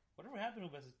 Whatever happened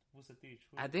with Vucetich?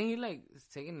 I think he is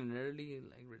taking an early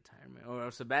retirement or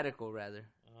a sabbatical rather.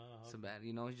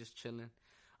 He's just chilling.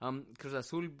 Cruz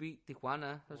Azul beat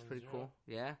Tijuana. That's pretty cool.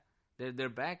 Yeah, they're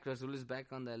back. Cruz Azul is back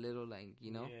on that little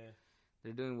Yeah.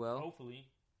 They're doing well. Hopefully.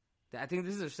 I think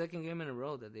this is their second game in a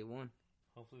row that they won.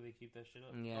 Hopefully they keep that shit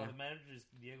up. Yeah. The manager is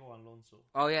Diego Alonso.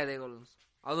 Oh, yeah, Diego Alonso.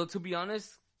 Although, to be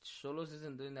honest, Xolos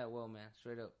isn't doing that well, man.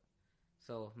 Straight up.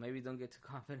 So, maybe don't get too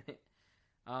confident.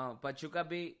 Pachuca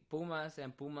beat Pumas,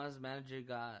 and Pumas' manager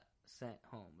got sent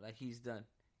home. He's done.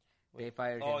 They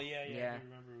fired him. Oh, yeah. I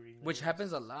remember reading that. Which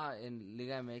happens a lot in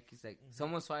Liga MX. It's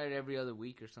someone's fired every other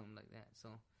week or something like that. So,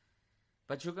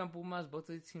 Pachuca and Pumas, both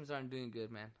of these teams aren't doing good,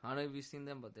 man. I don't know if you've seen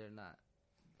them, but they're not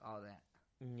all that.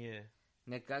 Yeah.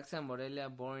 Necaxa and Morelia,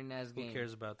 boring ass game. Who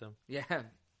cares about them? Yeah,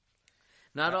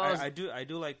 not all. I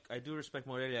do respect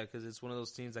Morelia because it's one of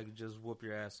those teams that could just whoop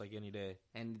your ass any day.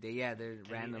 And they're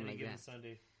random like that.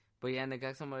 Sunday. But yeah,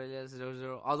 Necaxa and Morelia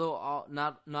 0-0. Although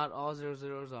not all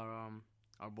 0-0s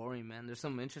are boring, man. There's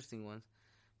some interesting ones,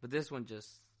 but this one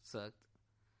just sucked.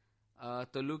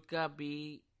 Toluca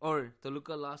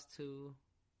lost to.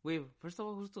 Wait, first of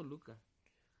all, who's Toluca?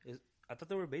 I thought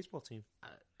they were a baseball team.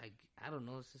 I don't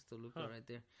know. It's just Toluca right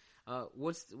there.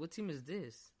 What team is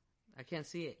this? I can't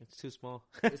see it. It's too small.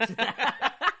 Is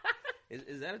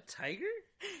that a tiger?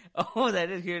 Oh, that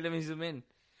is. Here, let me zoom in.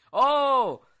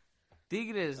 Oh,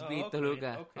 Tigres beat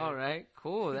Toluca. Okay. All right,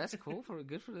 cool. That's cool.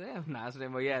 Good for them.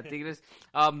 But yeah, Tigres.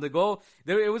 The goal.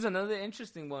 It was another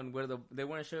interesting one where they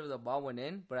weren't sure if the ball went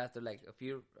in, but after like a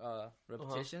few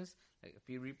repetitions, like a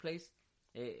few replays,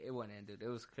 it went in, dude. It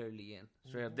was clearly in.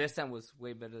 Straight up. This time was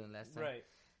way better than last time. Right.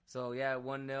 So yeah,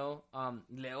 1-0.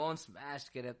 León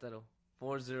smashed Querétaro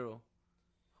 4-0.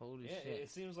 Holy shit!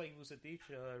 It seems like Vucetich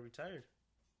retired.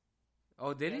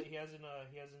 Oh, did he? He hasn't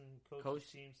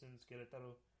coached the team since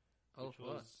Querétaro, which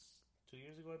was 2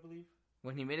 years ago, I believe.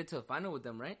 When he made it to a final with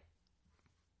them, right?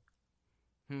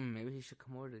 Maybe he should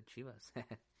come over to Chivas.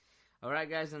 All right,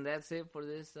 guys, and that's it for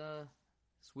this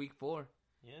week 4.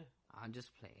 Yeah. I'm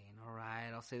just playing. All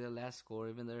right, I'll say the last score,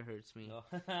 even though it hurts me. Oh.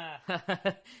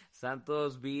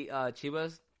 Santos beat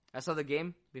Chivas. I saw the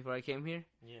game before I came here.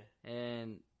 Yeah.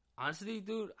 And honestly,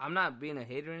 dude, I'm not being a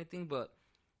hater or anything, but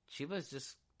Chivas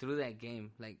just threw that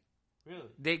game. Like, really?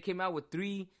 They came out with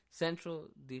 3 central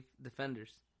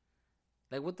defenders.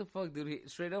 Like, what the fuck, dude?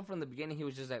 Straight up from the beginning, he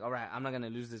was just like, all right, I'm not going to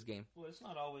lose this game. Well, it's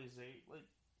not always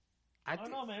I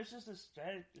don't know, man. It's just a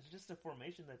strategy. It's just a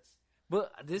formation that's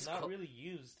not really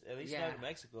used, at least not in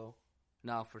Mexico.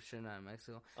 No, for sure not in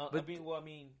Mexico. But I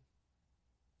mean,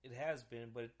 it has been,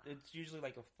 but it's usually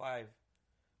like a 5.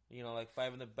 You know, like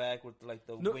 5 in the back with like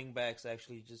the wing backs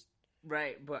actually just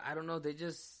right. But I don't know. They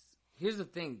just here's the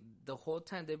thing: the whole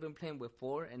time they've been playing with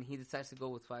 4, and he decides to go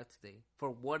with 5 today for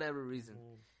whatever reason.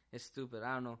 It's stupid.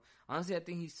 I don't know. Honestly, I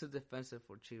think he's too defensive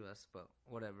for Chivas, but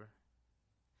whatever.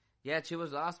 Yeah,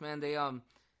 Chivas lost, man. They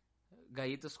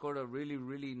Gallito scored a really,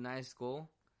 really nice goal.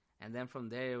 And then from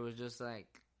there, it was just like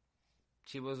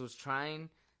Chivas was trying.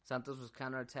 Santos was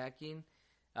counterattacking.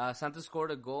 Santos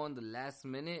scored a goal in the last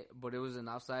minute, but it was an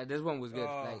offside. This one was good.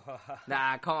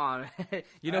 Nah, come on.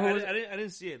 You know who? I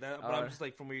didn't see it, but I'm just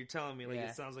like, from what you're telling me,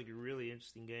 it sounds like a really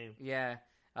interesting game. Yeah.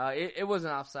 It was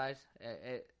an offside.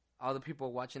 All the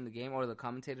people watching the game, or the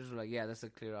commentators, were like, yeah, that's a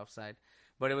clear offside.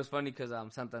 But it was funny because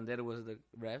Santander was the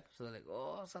ref, so they're like,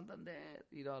 oh, Santander,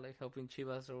 like helping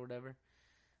Chivas or whatever.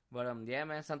 But yeah,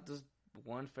 man, Santos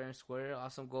won fair and square.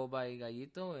 Awesome goal by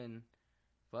Gallito, and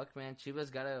fuck, man,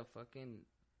 Chivas gotta fucking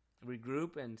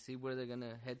regroup and see where they're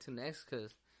gonna head to next,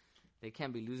 because they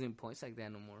can't be losing points like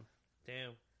that no more.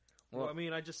 Damn. Well, I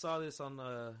mean, I just saw this on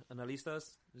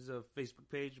Analistas. This is a Facebook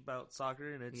page about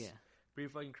soccer, and it's pretty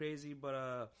fucking crazy.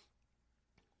 But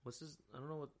what's this? I don't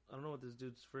know what this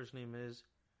dude's first name is.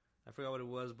 I forgot what it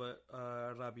was, but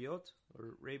Rabiot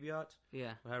or Rabiot,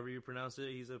 however you pronounce it.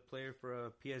 He's a player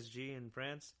for PSG in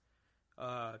France.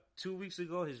 2 weeks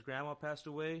ago, his grandma passed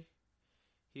away.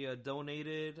 He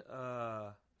donated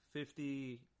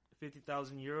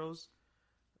 50,000 euros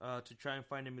to try and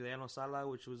find Emiliano Sala,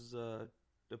 which was the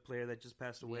player that just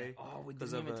passed away. Yeah. Oh, we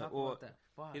didn't even talk about that.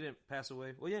 Fuck. He didn't pass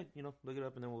away. Well, yeah, look it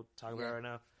up and then we'll talk about it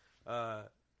right now.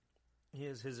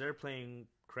 His airplane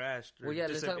crashed.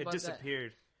 Let's talk about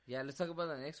disappeared. That. Yeah, let's talk about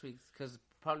that next week, because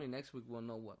probably next week we'll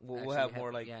know what. We'll have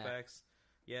more facts.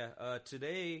 Yeah.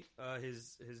 Today,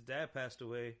 his dad passed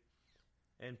away,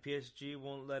 and PSG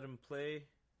won't let him play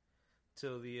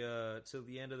till the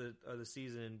end of the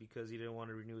season because he didn't want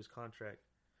to renew his contract.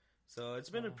 So it's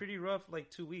been a pretty rough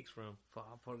 2 weeks for him.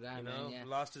 Poor guy, man. Yeah.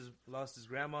 Lost his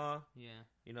grandma.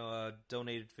 Yeah.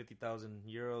 Donated 50,000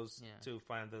 euros to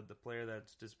find the player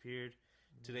that's disappeared.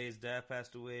 Today his dad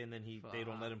passed away, and then they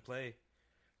don't let him play.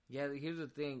 Yeah, here's the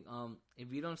thing.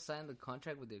 If you don't sign the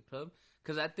contract with your club,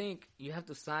 because I think you have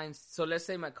to sign. So let's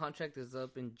say my contract is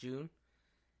up in June,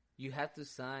 you have to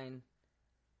sign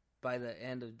by the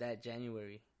end of that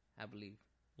January, I believe.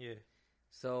 Yeah.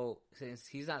 So since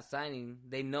he's not signing,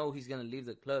 they know he's gonna leave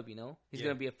the club. He's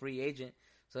gonna be a free agent.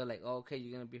 So they're like, oh, okay,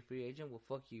 you're gonna be a free agent. Well,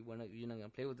 fuck you. You're not gonna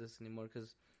play with us anymore,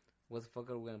 because what the fuck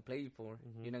are we gonna play you for?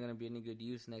 Mm-hmm. You're not gonna be any good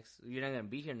use You're not gonna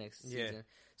be here next season.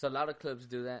 So a lot of clubs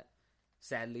do that.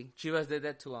 Sadly, Chivas did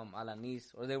that to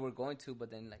Alanis, or they were going to,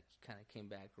 but then he kind of came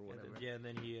back or whatever. And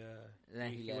then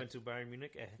he went to Bayern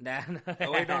Munich. No.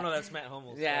 Oh wait, no, that's Matt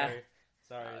Hummels. Yeah,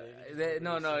 sorry.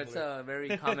 No, it's a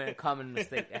very common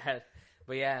mistake.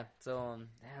 But yeah, so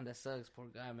damn, that sucks, poor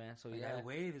guy, man. So yeah.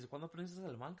 Wait, ¿desde cuándo aprendes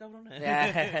alemán, cabrón?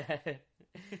 Yeah.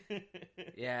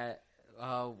 Yeah.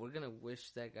 We're gonna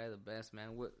wish that guy the best,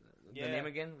 man. The name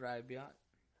again? Rabiot.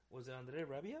 Was it Andre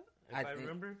Rabiot? If I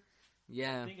remember.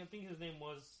 Yeah. I think his name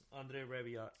was Andre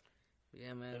Rabiot.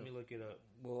 Yeah, man. Let me look it up.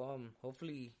 Well,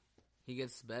 hopefully he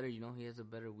gets better. You know, he has a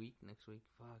better week next week.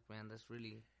 Fuck, man, that's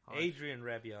really hard. Adrien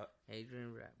Rabiot.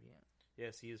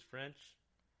 Yes, he is French.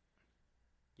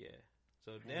 Yeah.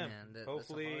 So damn. Man,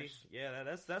 hopefully,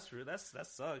 that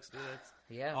sucks, dude.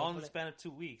 That's all in the span of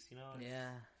 2 weeks. You know. Yeah,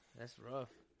 that's rough.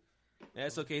 Yeah,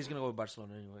 it's okay. He's gonna go to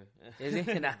Barcelona anyway. Is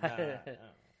he? Nah.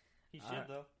 He should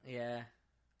though. Yeah.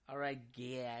 All right,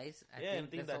 guys. I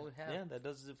think that's all we have. Yeah, that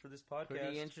does it for this podcast.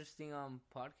 Pretty interesting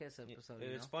podcast episode.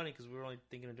 It's funny because we were only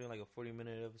thinking of doing like a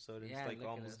 40-minute episode, and it's like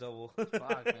almost double.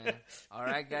 Fuck, man. All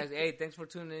right, guys. Hey, thanks for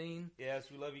tuning in. Yes,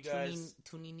 we love you guys.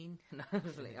 Tuning in.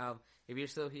 If you're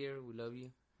still here, we love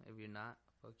you. If you're not,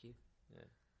 fuck you.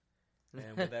 Yeah.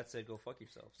 And with that said, go fuck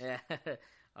yourselves. Yeah.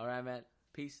 All right, man.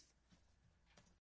 Peace.